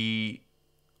always be,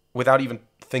 without even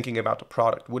thinking about the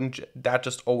product, wouldn't that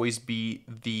just always be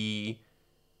the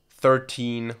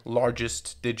 13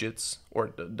 largest digits,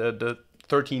 or the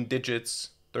 13 digits,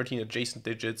 13 adjacent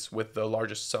digits with the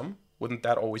largest sum? Wouldn't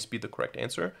that always be the correct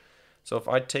answer? So if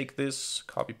I take this,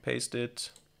 copy paste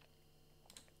it,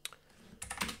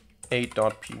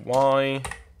 8.py,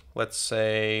 let's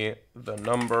say the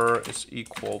number is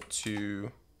equal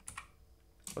to,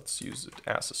 let's use it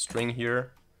as a string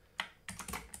here.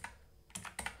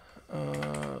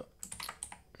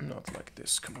 Not like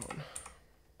this, come on.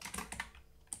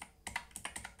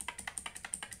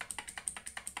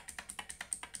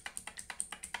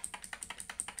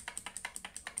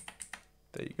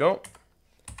 There you go.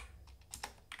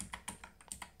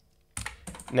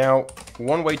 Now,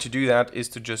 one way to do that is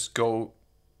to just go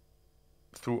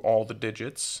through all the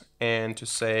digits and to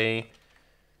say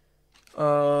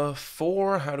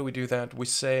 4, how do we do that? We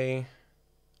say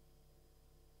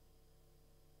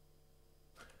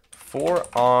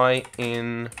 4I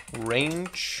in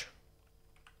range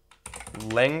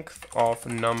length of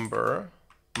number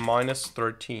minus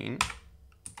 13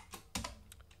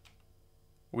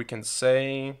 we can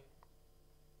say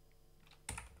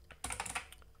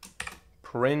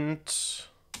print,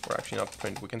 or actually not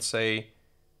print, we can say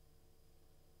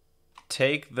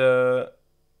take the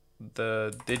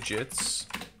digits,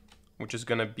 which is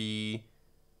going to be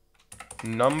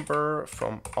number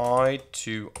from I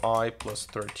to I plus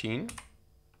 13.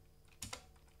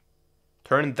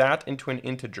 Turn that into an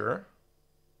integer.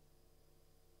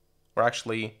 Or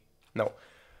actually, no.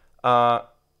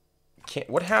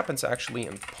 What happens actually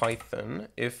in Python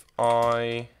if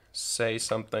I say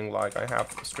something like I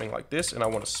have a string like this and I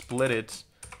want to split it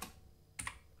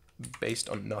based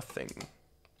on nothing?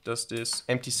 Does this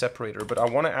empty separator, but I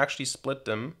want to actually split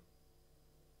them.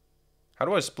 How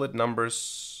do I split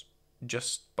numbers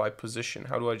just by position?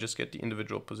 How do I just get the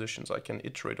individual positions? I can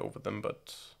iterate over them,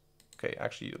 but okay,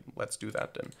 actually, let's do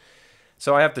that then.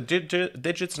 So I have the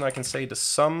digits, and I can say the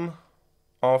sum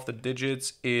of the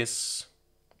digits is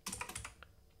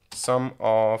sum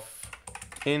of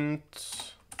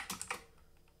int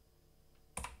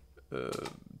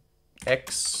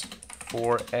x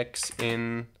for x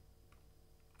in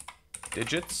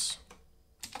digits.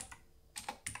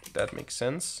 That makes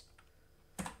sense.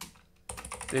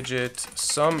 Digit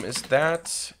sum is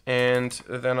that, and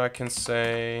then I can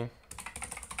say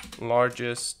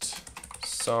largest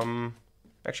sum.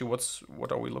 Actually,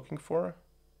 what are we looking for?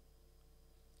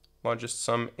 Largest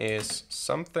sum is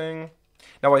something.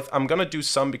 Now I'm gonna do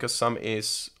sum because sum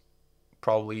is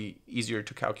probably easier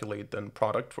to calculate than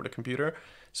product for the computer.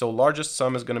 So largest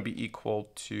sum is gonna be equal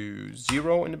to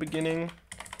 0 in the beginning.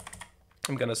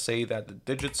 I'm gonna say that the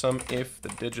digit sum, if the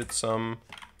digit sum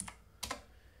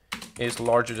is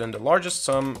larger than the largest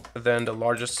sum, then the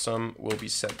largest sum will be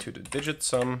set to the digit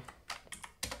sum.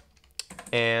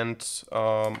 And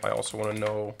I also want to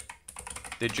know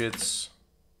digits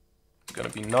is going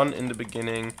to be none in the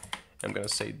beginning. I'm going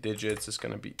to say digits is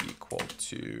going to be equal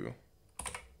to,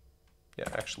 yeah,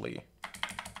 actually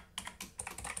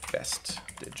best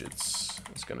digits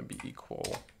is going to be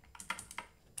equal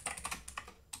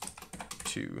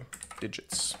to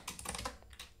digits.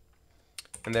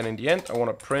 And then in the end, I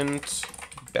want to print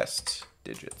best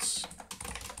digits.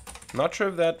 Not sure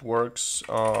if that works,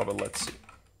 but let's see.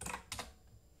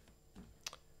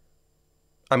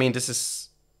 I mean, this is,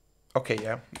 okay,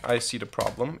 yeah, I see the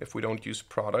problem. If we don't use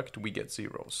product, we get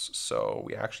zeros. So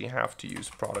we actually have to use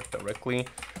product directly.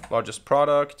 Largest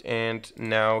product, and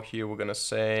now here we're gonna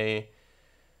say,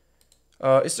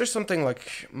 is there something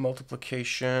like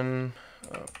multiplication,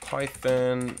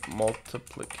 Python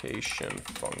multiplication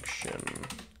function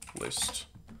list?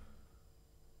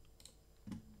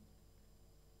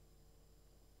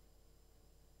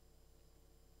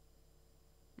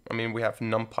 I mean, we have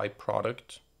numpy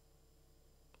product.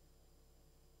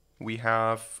 We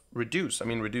have reduce. I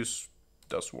mean, reduce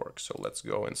does work. So let's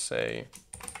go and say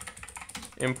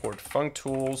import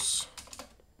functools.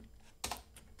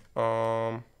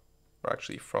 Or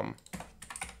actually from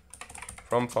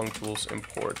functools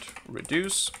import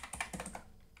reduce.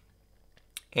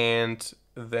 And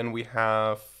then we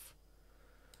have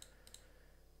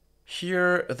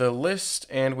here the list,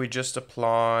 and we just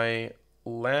apply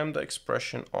lambda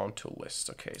expression onto list.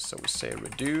 Okay, so we say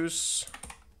reduce,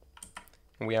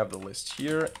 and we have the list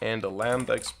here, and the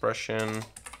lambda expression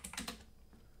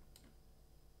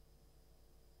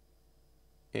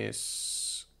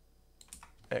is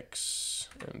x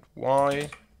and y,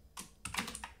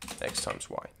 x times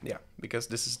y. Yeah, because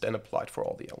this is then applied for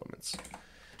all the elements.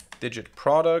 Digit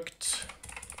product,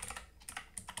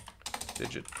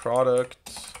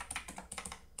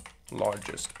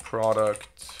 largest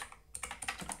product,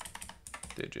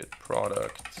 digit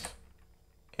product,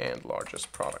 and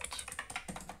largest product.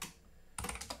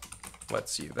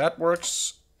 Let's see if that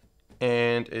works.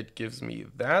 And it gives me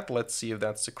that. Let's see if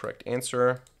that's the correct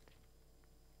answer.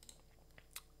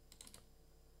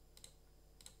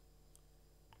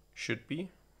 Should be,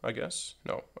 I guess.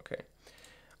 No, okay.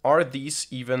 Are these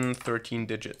even 13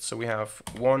 digits? So we have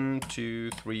 1, 2,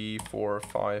 3, 4,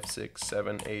 5, 6,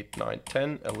 7, 8, 9,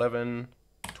 10, 11,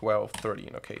 12,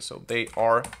 13. Okay, so they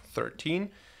are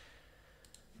 13.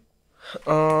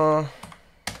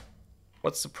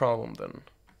 What's the problem then?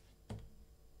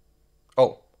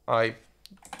 Oh, I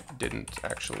didn't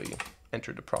actually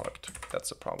enter the product. That's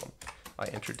the problem. I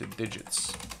entered the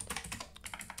digits.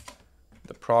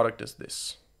 The product is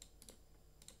this.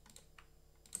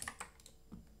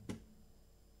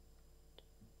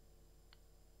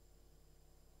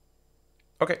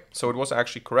 Okay, so it was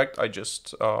actually correct. I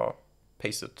just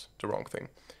pasted the wrong thing.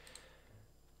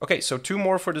 Okay, so 2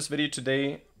 more for this video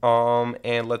today,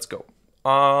 and let's go.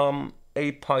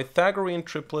 a Pythagorean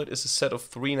triplet is a set of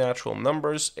three natural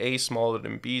numbers, a smaller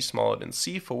than b smaller than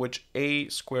c, for which a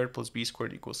squared plus b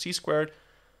squared equals c squared.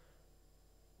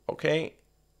 Okay,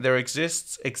 there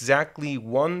exists exactly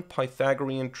one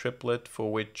Pythagorean triplet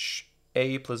for which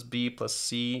a plus b plus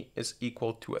c is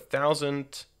equal to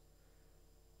 1,000.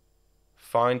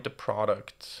 Find the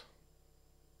product.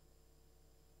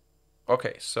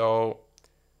 Okay, so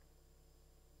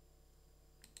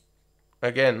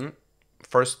again,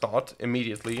 first thought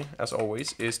immediately, as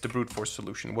always, is the brute force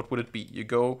solution. What would it be? You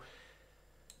go,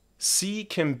 C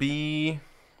can be,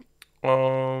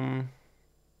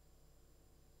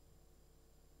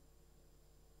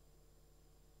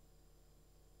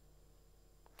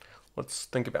 let's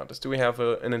think about this. Do we have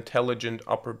an intelligent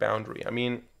upper boundary? I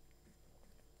mean,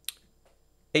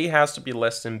 A has to be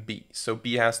less than B, so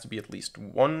B has to be at least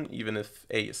 1, even if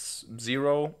A is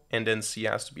 0, and then C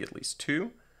has to be at least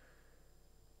 2.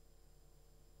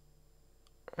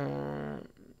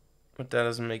 But that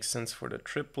doesn't make sense for the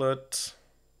triplet.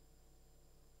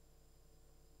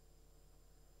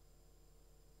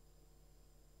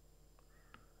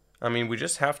 I mean, we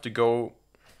just have to go,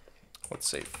 let's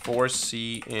say,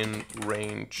 4C in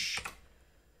range.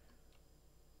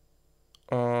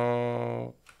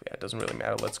 Yeah, it doesn't really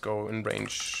matter. Let's go in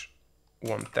range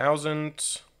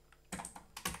 1000.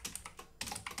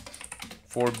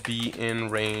 4B in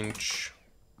range.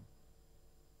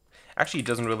 Actually, it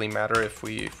doesn't really matter if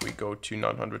we go to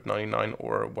 999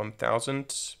 or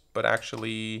 1000, but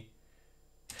actually,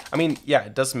 I mean, yeah,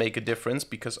 it does make a difference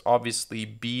because obviously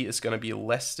B is going to be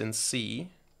less than C.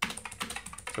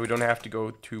 So we don't have to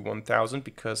go to 1000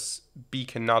 because B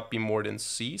cannot be more than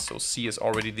C. So C is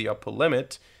already the upper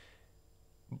limit.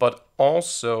 But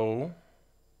also,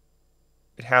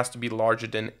 it has to be larger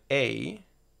than A.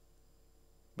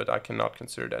 But I cannot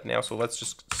consider that now. So let's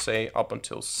just say up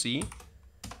until C.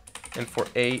 And for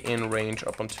A in range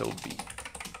up until B.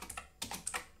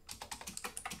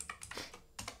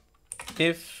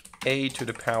 If A to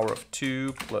the power of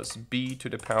 2 plus B to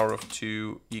the power of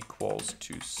 2 equals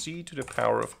to C to the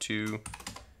power of 2,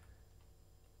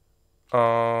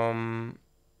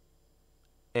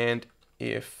 and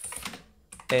if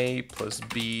A plus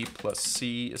B plus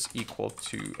C is equal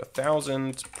to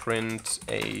 1,000, print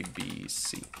A, B,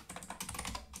 C.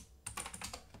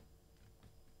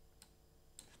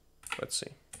 Let's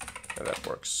see how that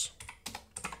works.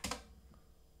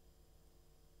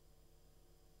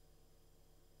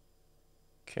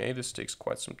 Okay, this takes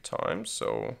quite some time,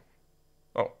 so,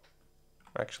 oh,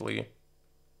 actually,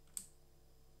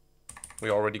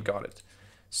 we already got it.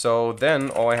 So then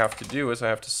all I have to do is I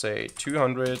have to say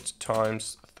 200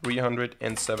 times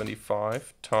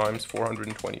 375 times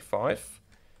 425.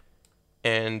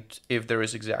 And if there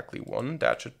is exactly 1,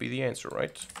 that should be the answer,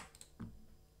 right?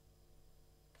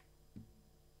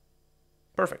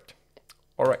 Perfect.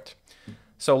 All right.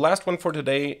 So last one for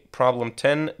today, problem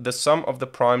 10. The sum of the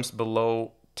primes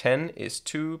below 10 is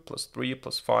 2 plus 3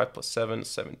 plus 5 plus 7 is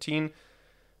 17.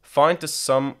 Find the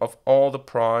sum of all the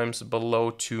primes below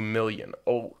 2 million.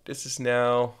 Oh, this is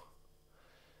now...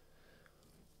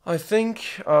 I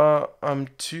think I'm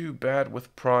too bad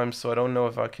with primes, so I don't know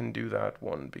if I can do that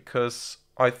one, because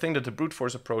I think that the brute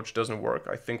force approach doesn't work.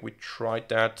 I think we tried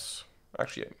that.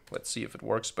 Actually, let's see if it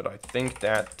works, but I think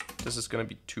that this is going to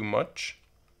be too much.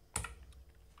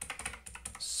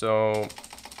 So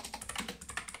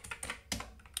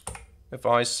if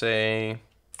I say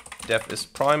def is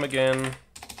prime again,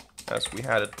 as we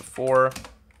had it before,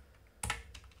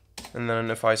 and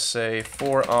then if I say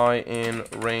for I in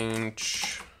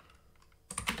range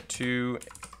 2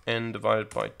 n divided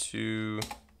by 2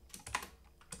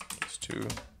 is 2,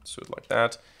 let's do it like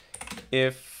that.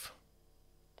 If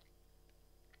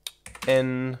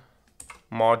n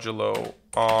modulo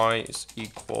I is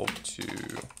equal to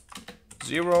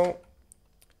 0,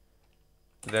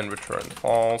 then return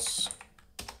false,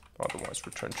 otherwise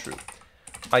return true.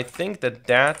 I think that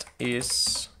that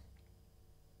is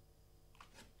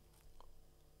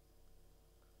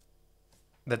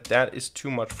too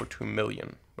much for 2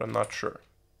 million, but I'm not sure.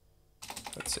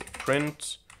 Let's say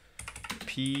print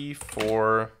p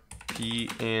for p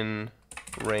in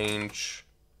range,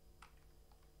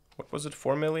 what was it,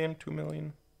 4 million, 2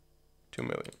 million? 2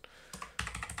 million.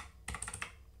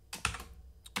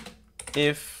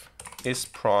 If is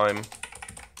prime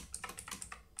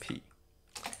p.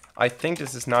 I think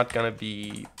this is not going to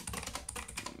be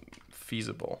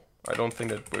feasible. I don't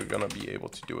think that we're going to be able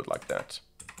to do it like that.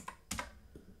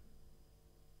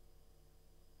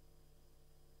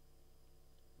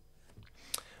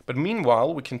 But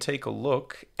meanwhile, we can take a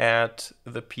look at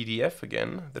the PDF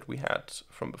again that we had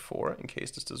from before, in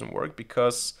case this doesn't work,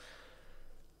 because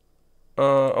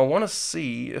I want to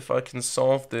see if I can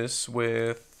solve this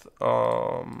with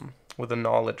the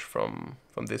knowledge from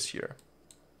this year.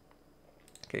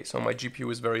 Okay, so my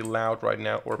GPU is very loud right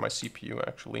now, or my CPU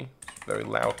actually, very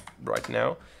loud right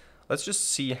now. Let's just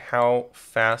see how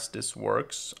fast this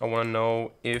works. I want to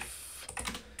know if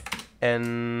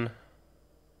n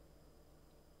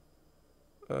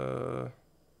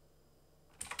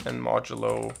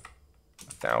modulo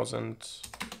 1000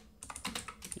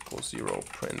 equals 0,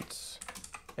 print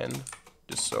n,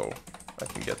 just so I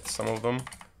can get some of them.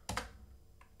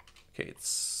 Okay,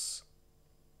 it's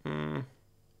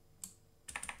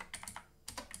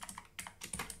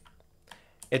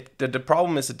the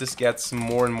problem is that this gets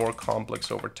more and more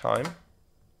complex over time.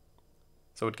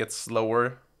 So it gets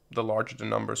slower the larger the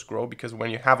numbers grow, because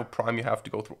when you have a prime you have to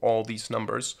go through all these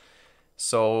numbers.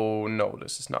 So no,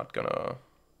 this is not gonna...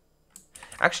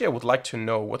 Actually, I would like to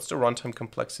know what's the runtime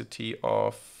complexity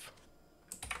of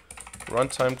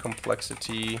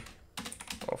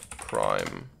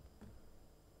prime.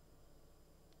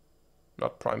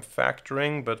 Not prime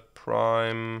factoring, but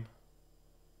prime...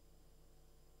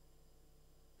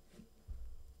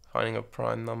 Finding a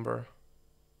prime number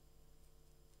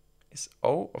is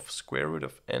O of square root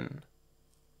of n.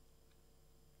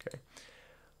 Okay.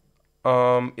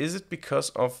 Is it because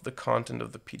of the content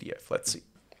of the PDF? Let's see.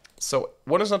 So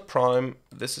what is not prime?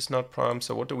 This is not prime.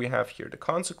 So what do we have here? The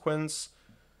consequence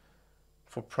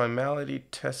for primality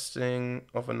testing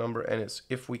of a number n is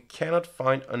if we cannot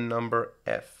find a number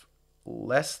f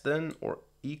less than or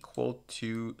equal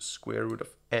to square root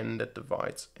of n that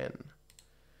divides n.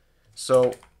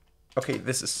 So okay,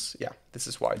 this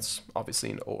is why it's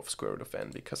obviously an O of square root of n,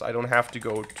 because I don't have to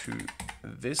go to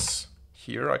this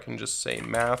here. I can just say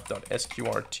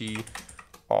math.sqrt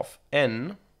of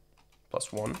n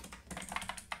plus 1.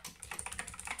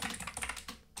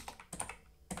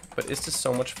 But is this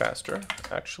so much faster,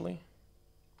 actually?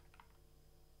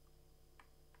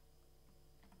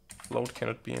 Float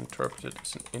cannot be interpreted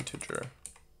as an integer.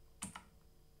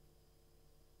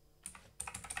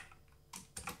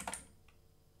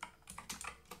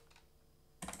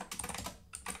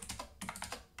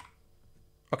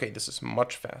 Okay, this is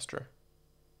much faster.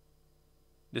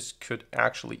 This could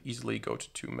actually easily go to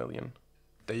 2 million.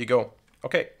 There you go.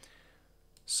 Okay.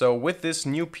 So with this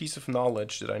new piece of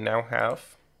knowledge that I now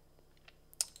have,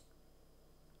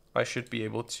 I should be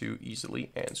able to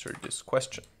easily answer this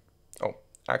question. Oh,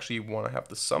 actually you want to have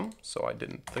the sum, so I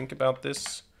didn't think about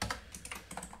this.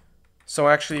 So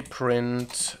actually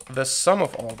print the sum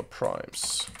of all the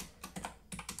primes,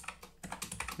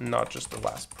 not just the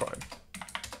last prime.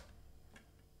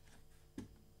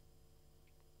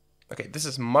 Okay, this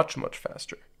is much, much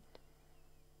faster.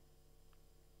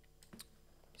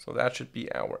 So that should be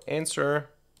our answer.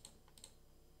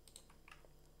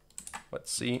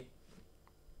 Let's see.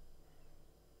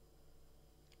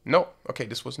 No, okay,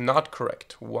 this was not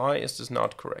correct. Why is this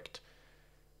not correct?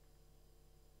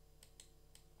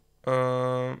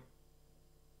 Come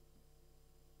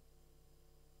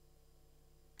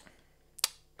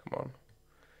on.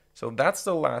 So that's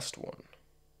the last one.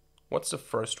 What's the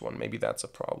first one? Maybe that's a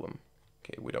problem.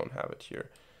 Okay, we don't have it here.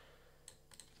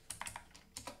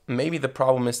 Maybe the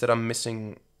problem is that I'm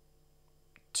missing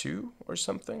 2 or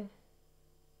something.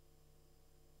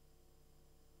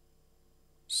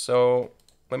 So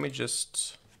let's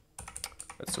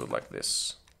do it like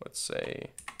this. Let's say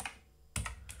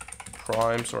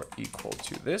primes are equal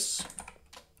to this.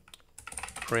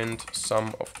 Print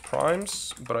sum of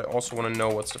primes, but I also want to know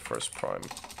what's the first prime.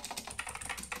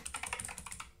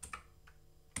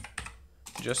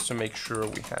 Just to make sure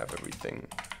we have everything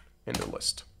in the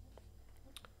list.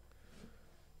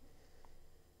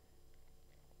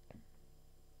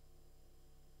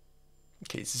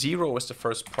 Okay, 0 is the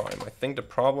first prime. I think the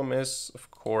problem is, of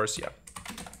course, yeah.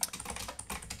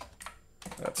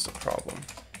 That's the problem.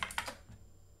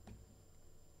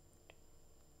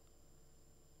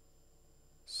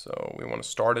 So we want to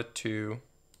start at 2.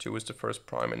 2 is the first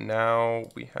prime, and now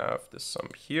we have this sum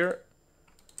here.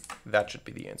 That should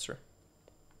be the answer.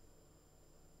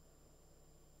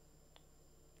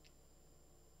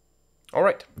 All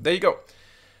right, there you go.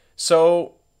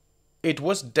 So it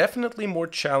was definitely more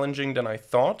challenging than I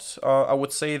thought. I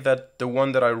would say that the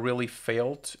one that I really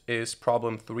failed is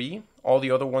problem 3. All the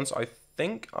other ones I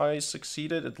think I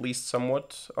succeeded, at least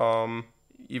somewhat,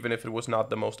 even if it was not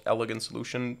the most elegant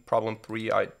solution. Problem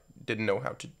 3, I didn't know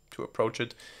how to approach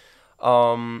it.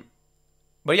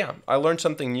 But yeah, I learned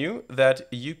something new, that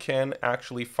you can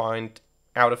actually find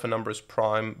out if a number is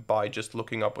prime by just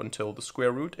looking up until the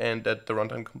square root, and that the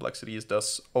runtime complexity is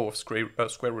thus O of square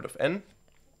root of n.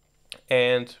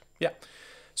 And yeah,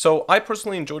 So I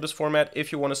personally enjoy this format.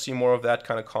 If you want to see more of that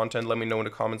kind of content, let me know in the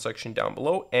comment section down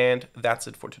below. And that's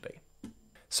it for today.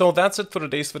 So that's it for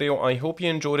today's video. I hope you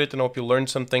enjoyed it and hope you learned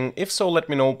something. If so, let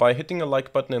me know by hitting a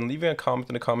like button and leaving a comment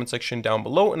in the comment section down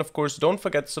below. And of course, don't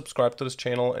forget to subscribe to this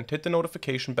channel and hit the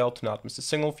notification bell to not miss a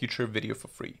single future video for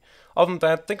free. Other than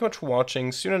that, thank you much for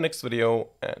watching. See you in the next video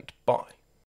and bye.